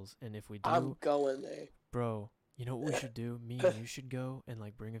Waverly Hills, and if we I'm do, going there. bro, you know what we should do? Me and you should go and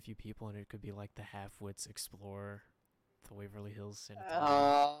like bring a few people, and it could be like the Half-Wits explore the Waverly Hills Sanitarium.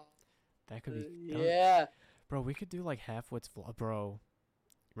 Uh, That could be yeah. bro, we could do like Half-Wits vlog, bro.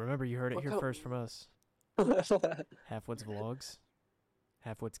 Remember you heard it What here co- first from us. that Half-Wits vlogs,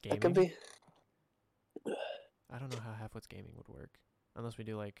 Half-Wits could gaming. be. I don't know how Half-Wits gaming would work unless we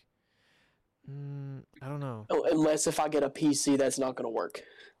do like I don't know. Oh, unless if I get a PC, that's not going to work.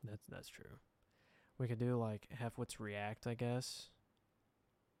 That's true. We could do like Half-Wits react, I guess.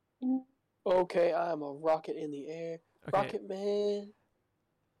 Okay, I'm a rocket in the air. Okay, Rocket Man.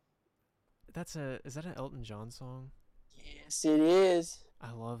 is that an Elton John song? Yes, it is.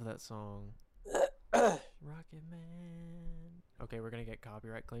 I love that song. Rocket Man. Okay, we're gonna get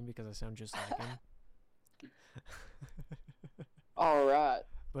copyright claim because I sound just like him. All right.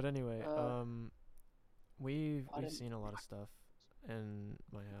 But anyway, Uh, I we've didn't. seen a lot of stuff in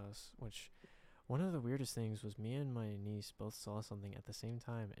my house, which one of the weirdest things was me and my niece both saw something at the same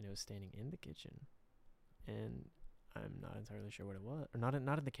time, and it was standing in the kitchen, and I'm not entirely sure what it was, or not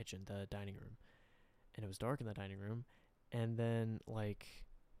in the kitchen, the dining room, and it was dark in the dining room, and then like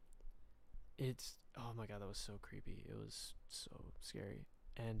it's oh my god, that was so creepy. It was so scary.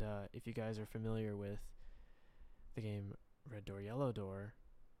 And if you guys are familiar with the game Red Door Yellow Door,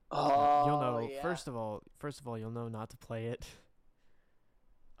 you'll Oh, know yeah. first of all you'll know not to play it.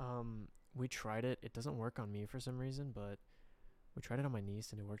 We tried it. It doesn't work on me for some reason, but we tried it on my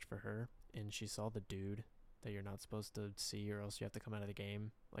niece and it worked for her. And she saw the dude that you're not supposed to see, or else you have to come out of the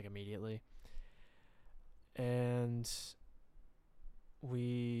game like immediately. And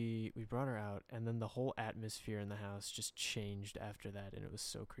we brought her out, and then the whole atmosphere in the house just changed after that, and it was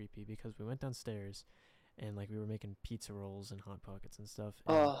so creepy because we went downstairs and like we were making pizza rolls and hot pockets and stuff,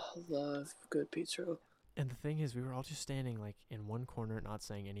 and Oh, love good pizza. the thing is we were all just standing like in one corner not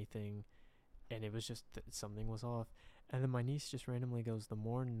saying anything, and it was just something was off. And then my niece just randomly goes, the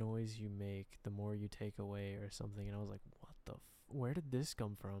more noise you make, the more you take away, or something. And I was like, what the where did this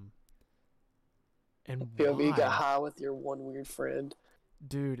come from, and POV got why? high with your one weird friend.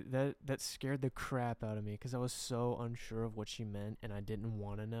 Dude, that scared the crap out of me because I was so unsure of what she meant, and I didn't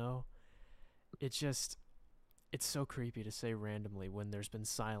want to know. It just it's so creepy to say randomly when there's been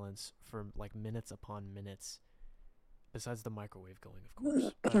silence for like minutes upon minutes, besides the microwave going, of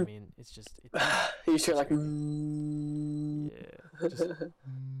course. But I mean, You it's hear just like. creepy. Yeah, just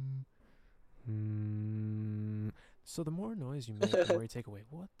mm. So the more noise you make, the more you take away.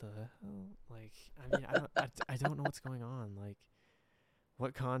 What the hell? Like, I mean, I don't know what's going on. Like,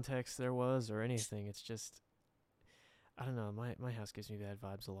 what context there was or anything. It's just I don't know. My house gives me bad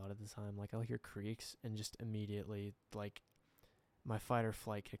vibes a lot of the time. Like I'll hear creaks and just immediately like my fight or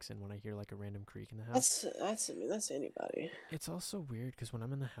flight kicks in when I hear like a random creak in the house. That's anybody. It's also weird because when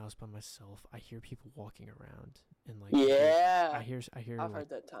I'm in the house by myself, I hear people walking around and like Yeah, I hear I've like heard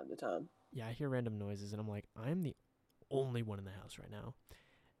that time to time. yeah, I hear random noises and I'm like, I'm the only one in the house right now,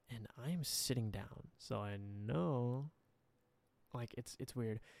 and I am sitting down, so I know like it's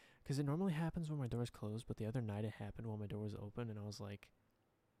weird because it normally happens when my door's closed, but the other night it happened while my door was open, and I was like,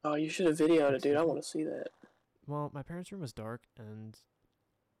 Oh, you should have videoed it, dude. excuse I me. want to see that. Well, my parents' room was dark and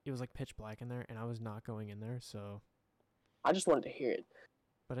it was like pitch black in there, and I was not going in there, so. I just wanted to hear it.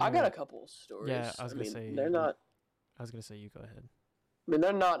 But I got anyway, a couple of stories. yeah, I was I gonna mean, say they're not. I was gonna say you go ahead. I mean,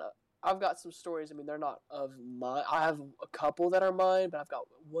 they're not. I've got some stories. I mean, they're not of mine. I have a couple that are mine, but I've got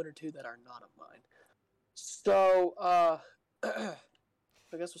one or two that are not of mine. So, I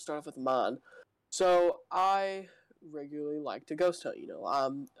guess we'll start off with mine. So, I regularly like to ghost hunt. You know,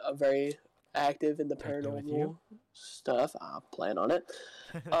 I'm very active in the Take me with paranormal you. stuff. I plan on it.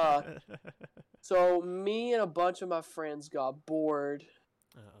 Uh, So, me and a bunch of my friends got bored,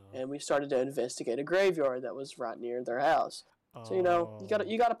 Uh-oh. and we started to investigate a graveyard that was right near their house. So Oh.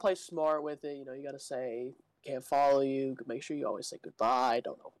 you gotta play smart with it. You gotta say can't follow you. Make sure you always say goodbye.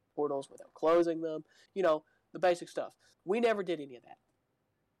 Don't open portals without closing them. The basic stuff. We never did any of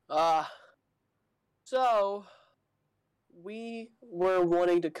that. So we were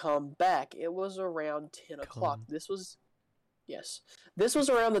wanting to come back. It was around 10 o'clock. Come. Yes, this was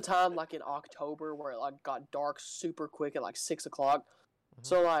around the time like in October where it like got dark super quick at like 6 o'clock. Mhm.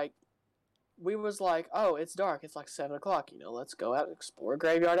 So like we was like, oh, it's dark. It's like 7 o'clock. Let's go out and explore a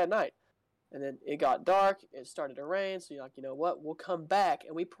graveyard at night. And then it got dark. It started to rain. So you're like, you know what? We'll come back.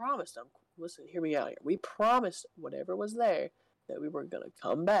 And we promised them. Listen, hear me out here. We promised whatever was there that we were gonna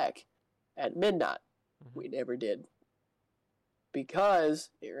come back at midnight. Mhm. We never did because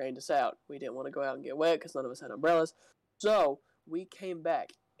it rained us out. We didn't want to go out and get wet because none of us had umbrellas. So we came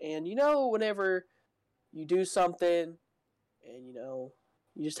back. And whenever you do something and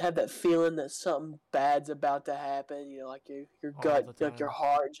you just have that feeling that something bad's about to happen. Like your All gut, the like your time.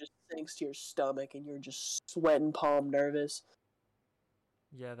 heart just sinks to your stomach, and you're just sweating, palm nervous.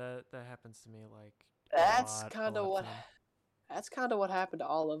 Yeah, that happens to me like That's a kind lot of of what. time. That's kind of what happened to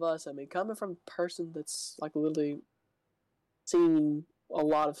all of us. I mean, coming from a person that's like literally seen a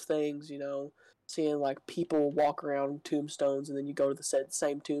lot of things, seeing like people walk around tombstones, and then you go to the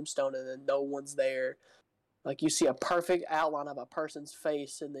same tombstone, and then no one's there. Like you see a perfect outline of a person's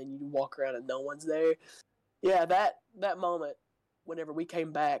face, and then you walk around and no one's there. Yeah, that moment, whenever we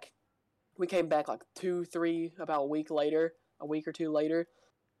came back like 2, 3, about a week or two later.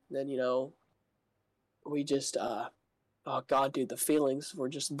 Then we just oh god, dude, the feelings were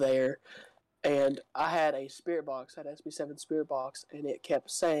just there. And I had a spirit box, I had SB7 spirit box, and it kept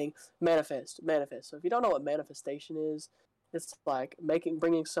saying manifest, manifest. So if you don't know what manifestation is, it's like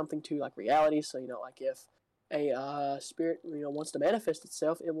bringing something to like reality. So like if a spirit wants to manifest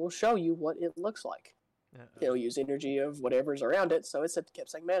itself, it will show you what it looks like. It'll use energy of whatever's around it. So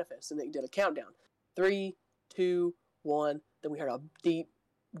kept saying manifest, and it did a countdown: 3, 2, 1. Then we heard a deep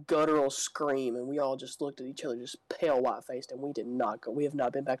guttural scream, and we all just looked at each other, just pale white faced, and we did not go. We have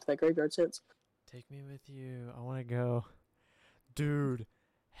not been back to that graveyard since. Take me with you. I want to go. Dude,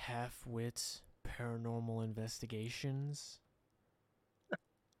 Half-Wits Paranormal Investigations.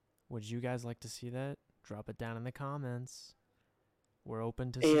 Would you guys like to see that? Drop it down in the comments. We're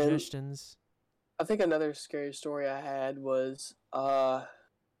open to suggestions. I think another scary story I had was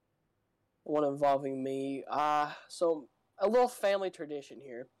one involving me. So a little family tradition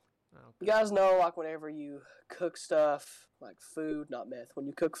here. Okay. You guys know, like whenever you cook stuff, like food, not meth. When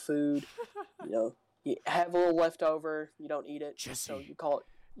you cook food, you have a little leftover. You don't eat it, Jesse. so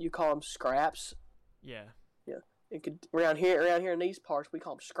you call them scraps. Yeah. Yeah. It could around here in these parts we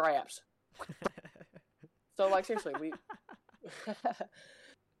call them scraps. So like seriously,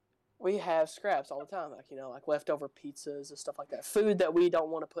 we have scraps all the time, like leftover pizzas and stuff like that. Food that we don't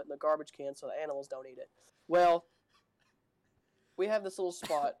want to put in the garbage can so the animals don't eat it. Well, we have this little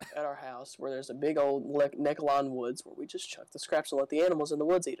spot at our house where there's a big old neckline woods where we just chuck the scraps and let the animals in the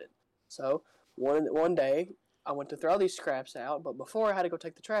woods eat it. So one day I went to throw these scraps out, but before I had to go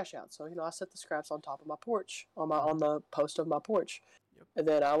take the trash out. So I set the scraps on top of my porch, on the post of my porch. Yep. And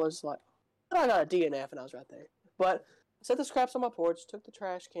then I was like, I got a DNF, and I was right there. But I set the scraps on my porch, took the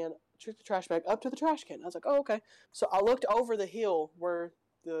trash bag up to the trash can. I was like, oh, okay. So I looked over the hill where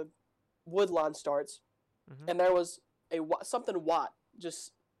the wood line starts, and there was something white,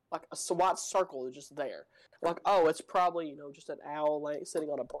 just like a white circle just there. Like, oh, it's probably, just an owl sitting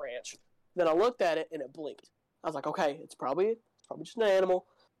on a branch. Then I looked at it, and it blinked. I was like, okay, it's probably just an animal.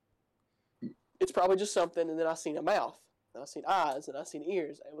 It's probably just something. And then I seen a mouth. and I seen eyes, and I seen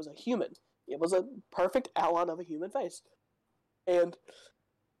ears. It was a human. It was a perfect outline of a human face. And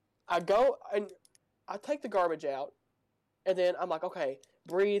I go and I take the garbage out, and then I'm like, okay,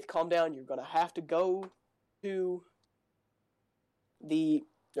 breathe, calm down. You're gonna have to go to the.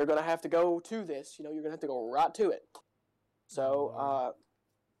 You're gonna have to go to this. You're gonna have to go right to it. So,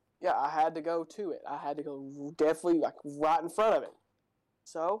 yeah, I had to go to it. I had to go definitely like right in front of it.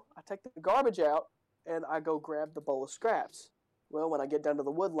 So I take the garbage out and I go grab the bowl of scraps. Well, when I get down to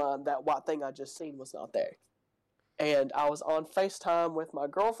the wood line, that white thing I just seen was not there. And I was on FaceTime with my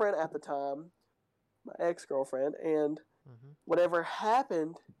girlfriend at the time, my ex-girlfriend, and whatever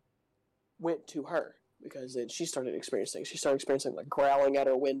happened went to her because then she started experiencing like growling at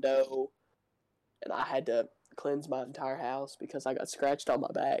her window, and I had to cleanse my entire house because I got scratched on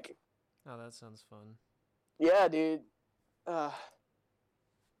my back. Oh, that sounds fun. Yeah, dude. I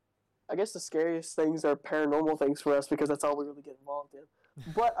guess the scariest things are paranormal things for us because that's all we really get involved in.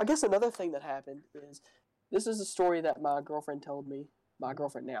 But I guess another thing that happened is this is a story that my girlfriend told me. My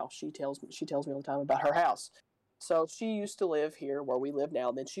girlfriend now, she tells me all the time about her house. So she used to live here where we live now,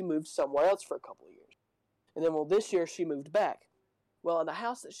 and then she moved somewhere else for a couple of years. And then, this year she moved back. Well, in the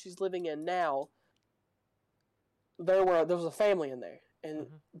house that she's living in now, there was a family in there, and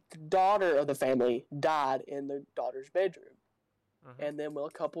the daughter of the family died in the daughter's bedroom. And then, a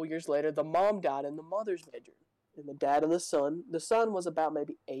couple years later, the mom died in the mother's bedroom, and the dad and the son was about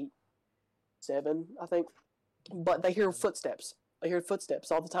maybe 8, 7, I think, but they hear footsteps. I hear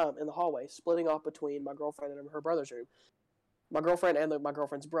footsteps all the time in the hallway, splitting off between my girlfriend and her brother's room. My girlfriend and my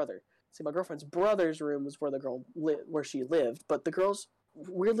girlfriend's brother. See, my girlfriend's brother's room was where the girl where she lived, but the girl's,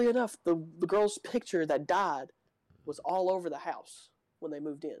 weirdly enough, the girl's picture that died was all over the house when they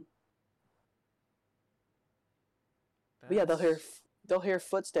moved in. But yeah, they'll hear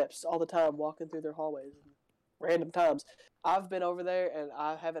footsteps all the time walking through their hallways, random times. I've been over there and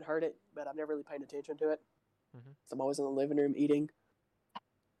I haven't heard it, but I've never really paid attention to it. So I'm always in the living room eating.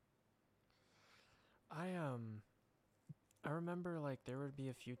 I remember like there would be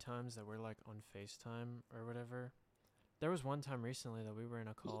a few times that we're like on FaceTime or whatever. There was one time recently that we were in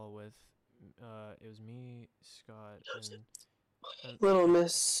a call with it was me, Scott, and Little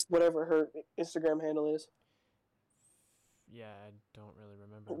Miss whatever her Instagram handle is. Yeah, I don't really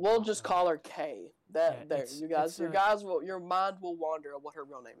remember. We'll just call her Kay. Your mind will wander on what her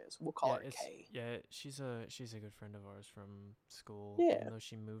real name is. We'll call her Kay. Yeah, she's a good friend of ours from school. Yeah. Even though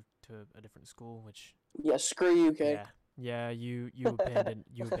she moved to a different school, which. Yeah, screw you, Kay. Yeah, you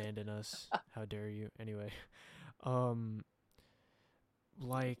abandon us. How dare you? Anyway,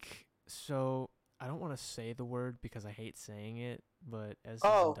 like so. I don't want to say the word because I hate saying it, but S's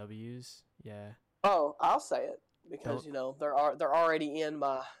and W's, yeah. Oh, I'll say it. Because they're already in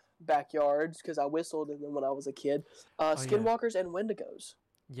my backyards because I whistled in them when I was a kid. Skinwalkers and Wendigos.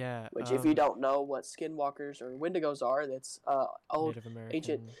 Yeah. Which, if you don't know what Skinwalkers or Wendigos are, that's old Native American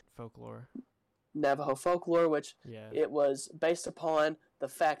ancient folklore. Navajo folklore, which it was based upon the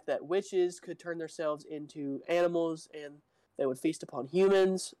fact that witches could turn themselves into animals and they would feast upon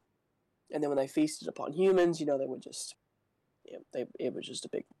humans. And then when they feasted upon humans, they would just. It was just a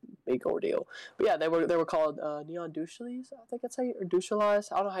big ordeal. But yeah, they were called Neon Douchelies, I think I'd say, or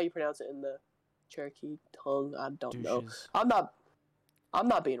Douchelies. I don't know how you pronounce it in the Cherokee tongue. I don't know. I'm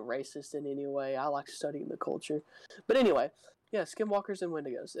not being racist in any way. I like studying the culture. But anyway, yeah, Skinwalkers and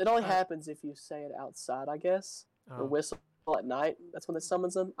Wendigos. It only happens if you say it outside, I guess, or whistle at night. That's when it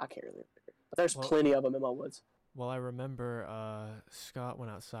summons them. I can't really remember. But there's plenty of them in my woods. Well, I remember Scott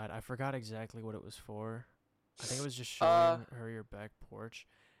went outside. I forgot exactly what it was for. I think it was just showing her your back porch,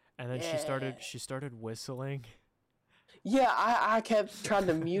 and then she started whistling. Yeah, I kept trying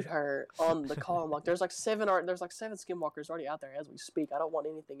to mute her on the call. I'm like, there's like seven skinwalkers already out there as we speak. I don't want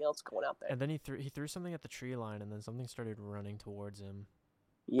anything else going out there. And then he threw something at the tree line, and then something started running towards him.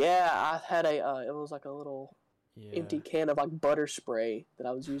 Yeah, I had it was like a little empty can of like butter spray that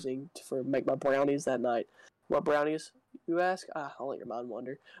I was using to make my brownies that night. What brownies, you ask? I'll let your mind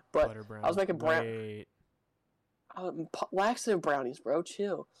wander. But I was making brownies. Laxative brownies, bro.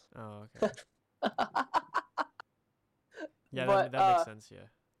 Chill. Oh, okay. Yeah, that makes sense, yeah.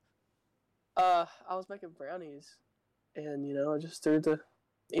 I was making brownies, and, I just threw the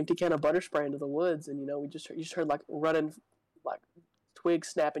empty can of butter spray into the woods, and, you just heard, like, running, like, twigs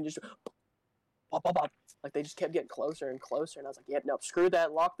snapping, just, like, they just kept getting closer and closer, and I was like, yep, nope, screw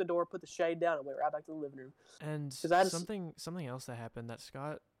that, lock the door, put the shade down, and went right back to the living room. And something else that happened that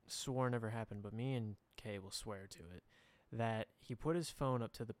Scott swore never happened, but me and Kay will swear to it. that he put his phone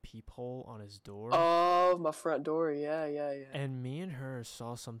up to the peephole on his door. Oh, my front door. Yeah. And me and her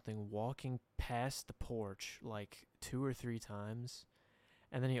saw something walking past the porch like 2 or 3 times.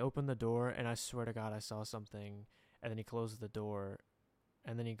 And then he opened the door, and I swear to God, I saw something. And then he closed the door,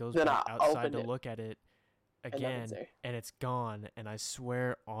 and then he goes Then back I outside opened to it, look at it and again, nothing's there. and it's gone. And I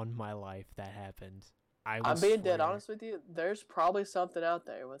swear on my life that happened. I'm being dead honest with you. There's probably something out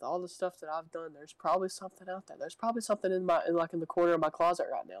there with all the stuff that I've done. There's probably something out there. There's probably something in the corner of my closet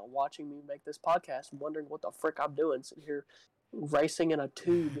right now, watching me make this podcast, and wondering what the frick I'm doing, sitting here racing in a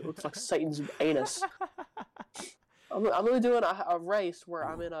tube that looks like Satan's anus. I'm really doing a race where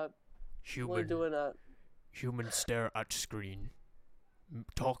I'm in a human stare at screen,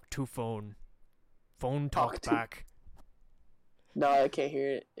 talk to phone talk back. No, I can't hear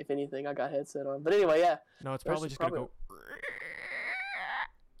it. If anything, I got headset on. But anyway, yeah. No, it's probably just gonna go.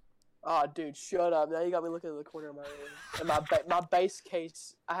 Oh, dude, shut up! Now you got me looking at the corner of my room. And my base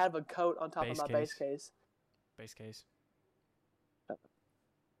case. I have a coat on top of my base case. Base case.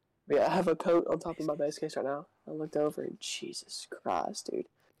 Yeah, I have a coat on top of my base case right now. I looked over and Jesus Christ, dude!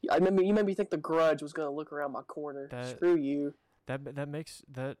 I remember you made me think the Grudge was gonna look around my corner. Screw you.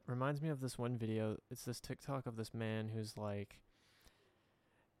 That reminds me of this one video. It's this TikTok of this man who's like.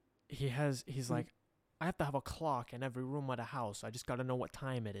 He's like, I have to have a clock in every room of the house. I just got to know what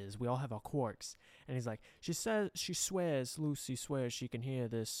time it is. We all have our quirks. And he's like, Lucy swears she can hear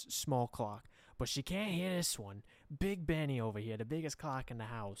this small clock, but she can't hear this one. Big Benny over here, the biggest clock in the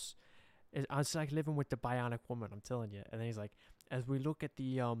house. It's like living with the bionic woman, I'm telling you. And then he's like, as we look at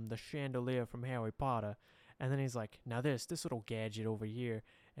the chandelier from Harry Potter, and then he's like, now this little gadget over here,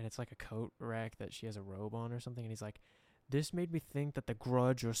 and it's like a coat rack that she has a robe on or something, and he's like, this made me think that the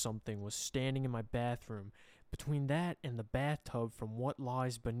Grudge or something was standing in my bathroom. Between that and the bathtub from What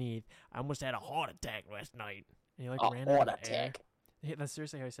Lies Beneath, I almost had a heart attack last night. And he like ran out of air. That's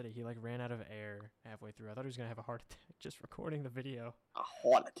seriously how he said it. He like ran out of air halfway through. I thought he was gonna have a heart attack just recording the video. A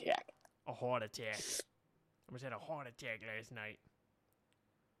heart attack. A heart attack. I almost had a heart attack last night.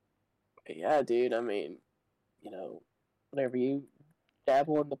 Yeah, dude. I mean, whenever you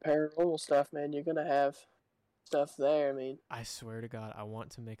dabble in the paranormal stuff, man, you're gonna have stuff there. I mean, I swear to God, I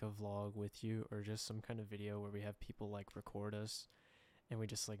want to make a vlog with you or just some kind of video where we have people like record us and we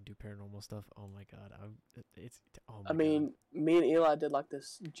just like do paranormal stuff. Oh my God, I mean, me and Eli did like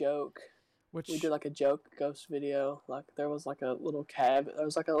this joke. We did like a joke ghost video. Like there was like a little cabin. There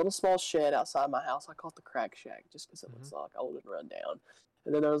was like a little small shed outside my house. I call it the Crack Shack just because it looks like old and run down.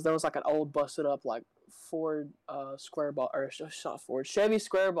 And then there was like an old busted up like Ford Chevy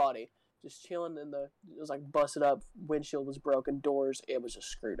square body. Just chilling it was like busted up, windshield was broken, doors, it was just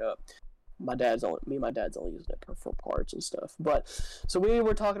screwed up. Me and my dad's only using it for parts and stuff. But, so we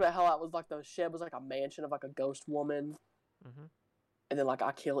were talking about how it was like the shed was like a mansion of like a ghost woman. Mm-hmm. And then like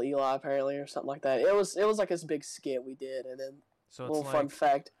I kill Eli apparently or something like that. It was like this big skit we did. And then, fun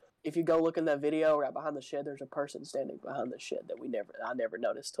fact, if you go look in that video right behind the shed, there's a person standing behind the shed that I never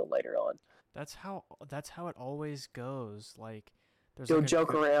noticed till later on. That's how it always goes. Like, there's you'll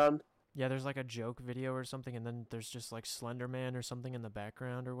joke around. Yeah, there's like a joke video or something, and then there's just like Slender Man or something in the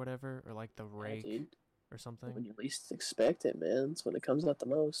background or whatever, or like the Rake or something. When you least expect it, man, it's when it comes out the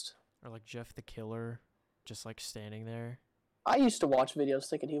most. Or like Jeff the Killer, just like standing there. I used to watch videos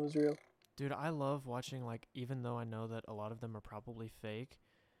thinking he was real. Dude, I love watching, like, even though I know that a lot of them are probably fake,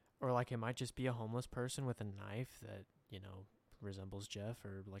 or like it might just be a homeless person with a knife that, resembles Jeff,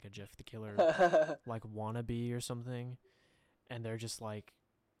 or like a Jeff the Killer like wannabe or something, and they're just like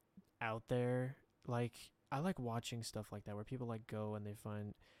out there. Like, I like watching stuff like that where people like go and they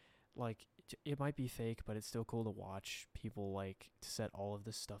find, like, it might be fake, but it's still cool to watch people like set all of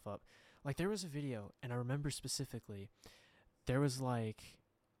this stuff up. Like, there was a video, and I remember specifically, there was like,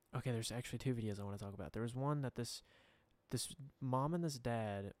 okay, there's actually 2 videos I want to talk about. There was one that this mom and this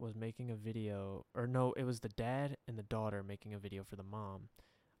dad was making a video, or no, it was the dad and the daughter making a video for the mom.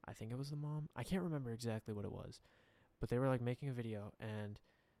 I think it was the mom. I can't remember exactly what it was, but they were like making a video, and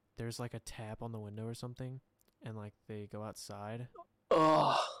there's like a tap on the window or something, and like they go outside.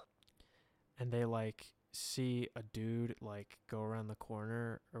 Ugh. And they like see a dude like go around the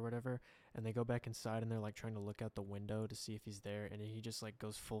corner or whatever, and they go back inside and they're like trying to look out the window to see if he's there, and he just like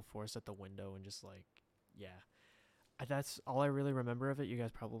goes full force at the window and just like, yeah. That's all I really remember of it. You guys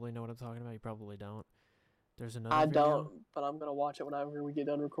probably know what I'm talking about. You probably don't. There's another video. don't, but I'm gonna watch it whenever we get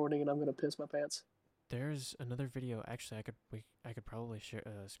done recording, and I'm gonna piss my pants. There's another video. Actually, I could probably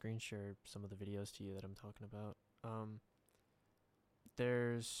screen share some of the videos to you that I'm talking about.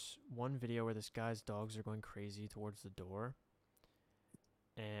 There's one video where this guy's dogs are going crazy towards the door.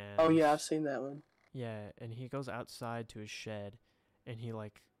 And oh yeah, I've seen that one. Yeah, and he goes outside to his shed, and he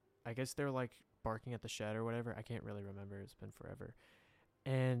like, I guess they're like barking at the shed or whatever. I can't really remember. It's been forever.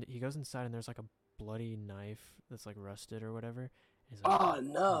 And he goes inside, and there's like a bloody knife that's like rusted or whatever. And he's like, Oh he,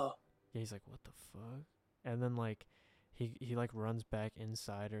 no. yeah, he's like, what the fuck? And then like, he like runs back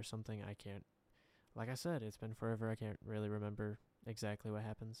inside or something. I can't. Like I said, it's been forever. I can't really remember exactly what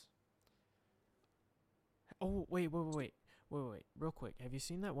happens. Oh wait, real quick. Have you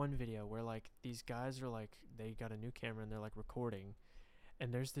seen that one video where like these guys are like they got a new camera and they're like recording,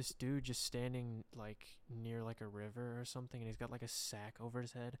 and there's this dude just standing like near like a river or something, and he's got like a sack over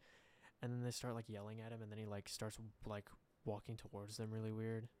his head, and then they start like yelling at him, and then he like starts like walking towards them really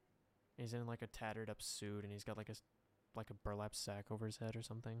weird. He's in like a tattered up suit, and he's got like a burlap sack over his head or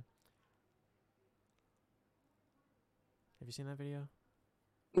something. Have you seen that video?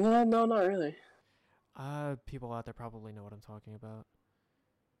 No, no, not really. People out there probably know what I'm talking about.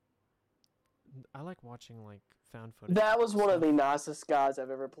 I like watching like found footage. That was one of stuff. the nicest guys I've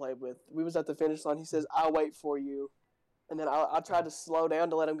ever played with. We was at the finish line. He says, "I'll wait for you," and then I tried to slow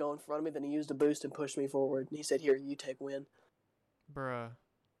down to let him go in front of me. Then he used a boost and pushed me forward. And he said, "Here, you take win." Bruh.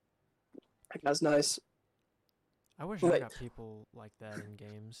 That guy's nice. I wish I got people like that in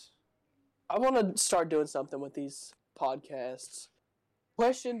games. I want to start doing something with these podcasts.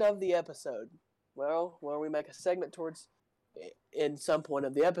 Question of the episode. Well, where we make a segment towards in some point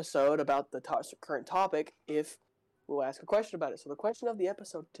of the episode about the current topic, if we'll ask a question about it. So the question of the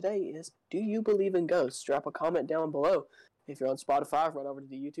episode today is, do you believe in ghosts? Drop a comment down below. If you're on Spotify, run over to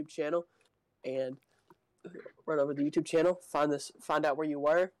the YouTube channel and find out where you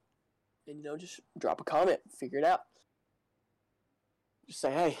were, and just drop a comment, figure it out. Just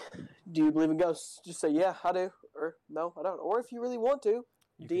say, hey, do you believe in ghosts? Just say, yeah, I do, or no, I don't. Or if you really want to,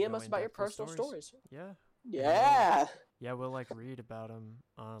 DM us about your personal stories. Yeah. Yeah. Yeah, we'll like read about them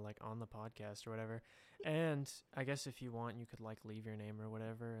like on the podcast or whatever. And I guess if you want, you could like leave your name or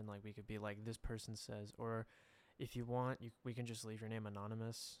whatever, and like we could be like, this person says, or if you want, we can just leave your name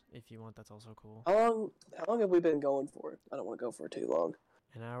anonymous. If you want, that's also cool. How long have we been going for? I don't want to go for too long.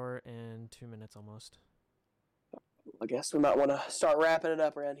 1 hour and 2 minutes almost. I guess we might want to start wrapping it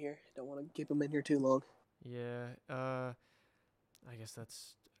up around here. Don't want to keep them in here too long. Yeah. I guess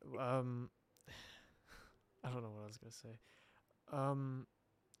that's I don't know what I was gonna say.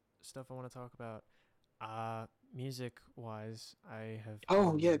 Stuff I want to talk about. Music wise, I have.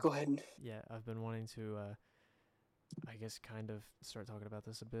 Oh yeah, go ahead. Yeah, I've been wanting to. I guess kind of start talking about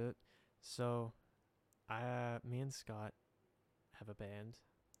this a bit. So, me and Scott have a band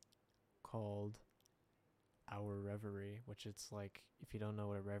called Our Reverie, which it's like, if you don't know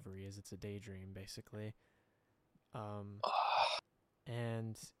what a reverie is, it's a daydream basically.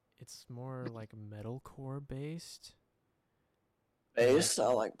 And it's more like metalcore based. Bass?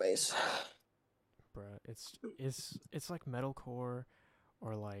 I like bass. Bruh, it's like metalcore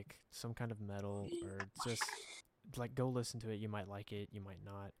or like some kind of metal, or just like go listen to it. You might like it, you might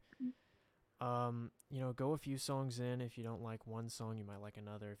not. Go a few songs in. If you don't like one song, you might like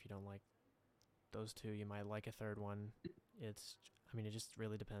another. If you don't like those two, you might like a third one. It just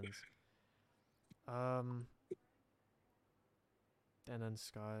really depends. And then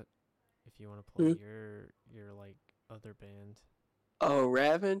Scott, if you want to play your like other band. Oh,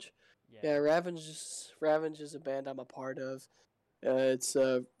 Ravage? Yeah, Ravage is a band I'm a part of. It's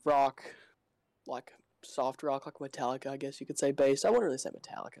rock, like soft rock, like Metallica, I guess you could say. Based. I wouldn't really say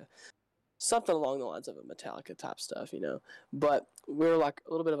Metallica. Something along the lines of a Metallica type stuff, But we're like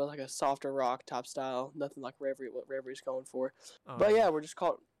a little bit of like a softer rock type style. Nothing like what Reverie's going for. Oh, but yeah, we're just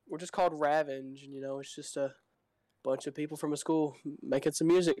called Ravenge, and it's just a bunch of people from a school making some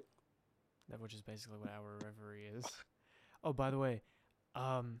music. Which is basically what Our Reverie is. Oh, by the way,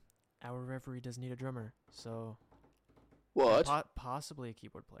 Our Reverie does need a drummer, so what? Possibly a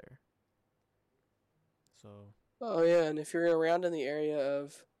keyboard player. So. Oh yeah, and if you're around in the area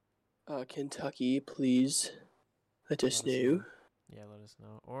of Kentucky, please let us know. Yeah, let us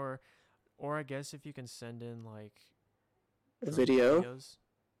know. Or I guess if you can send in like a video videos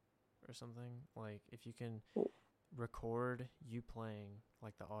or something, like if you can record you playing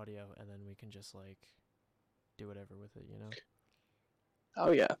like the audio, and then we can just like do whatever with it,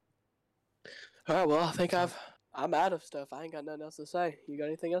 Oh yeah. All right, well, I think I'm out of stuff. I ain't got nothing else to say. You got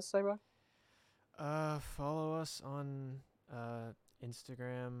anything else to say, bro? Follow us on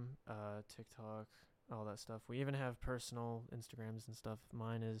Instagram, TikTok, all that stuff. We even have personal Instagrams and stuff.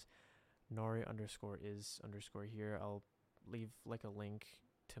 Mine is Nori_is_here. I'll leave like a link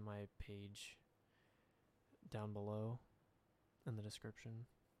to my page down below in the description.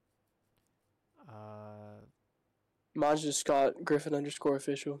 Mine's just Scott Griffin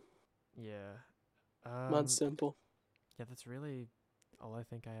 _official. Yeah. Mine's Um, simple. yeah, that's really all I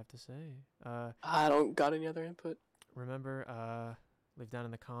think I have to say. I don't got any other input. Remember, leave down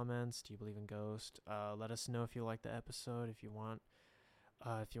in the comments. Do you believe in ghosts? Let us know if you like the episode. If you want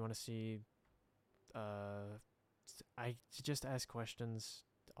to see, uh, I just ask questions,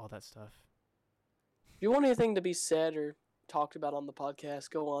 all that stuff. If you want anything to be said or talked about on the podcast,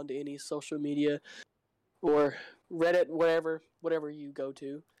 go on to any social media or Reddit, whatever you go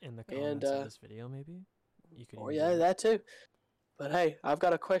to, In the and comments of this video, maybe you could or even yeah, do that too. But hey, I've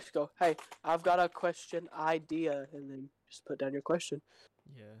got a question. Go. Hey, I've got a question idea, and then just put down your question.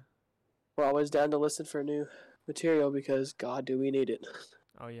 yeah. We're always down to listen for new material because God, do we need it.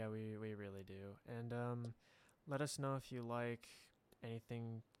 Oh yeah, we really do. And let us know if you like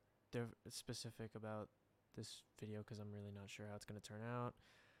anything specific about this video, because I'm really not sure how it's gonna turn out.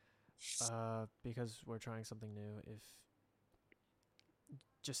 Because we're trying something new. If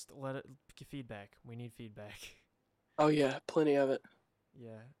just let it feedback. We need feedback. Oh yeah, plenty of it.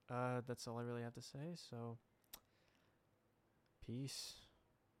 Yeah. That's all I really have to say. So, peace.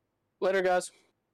 Later, guys.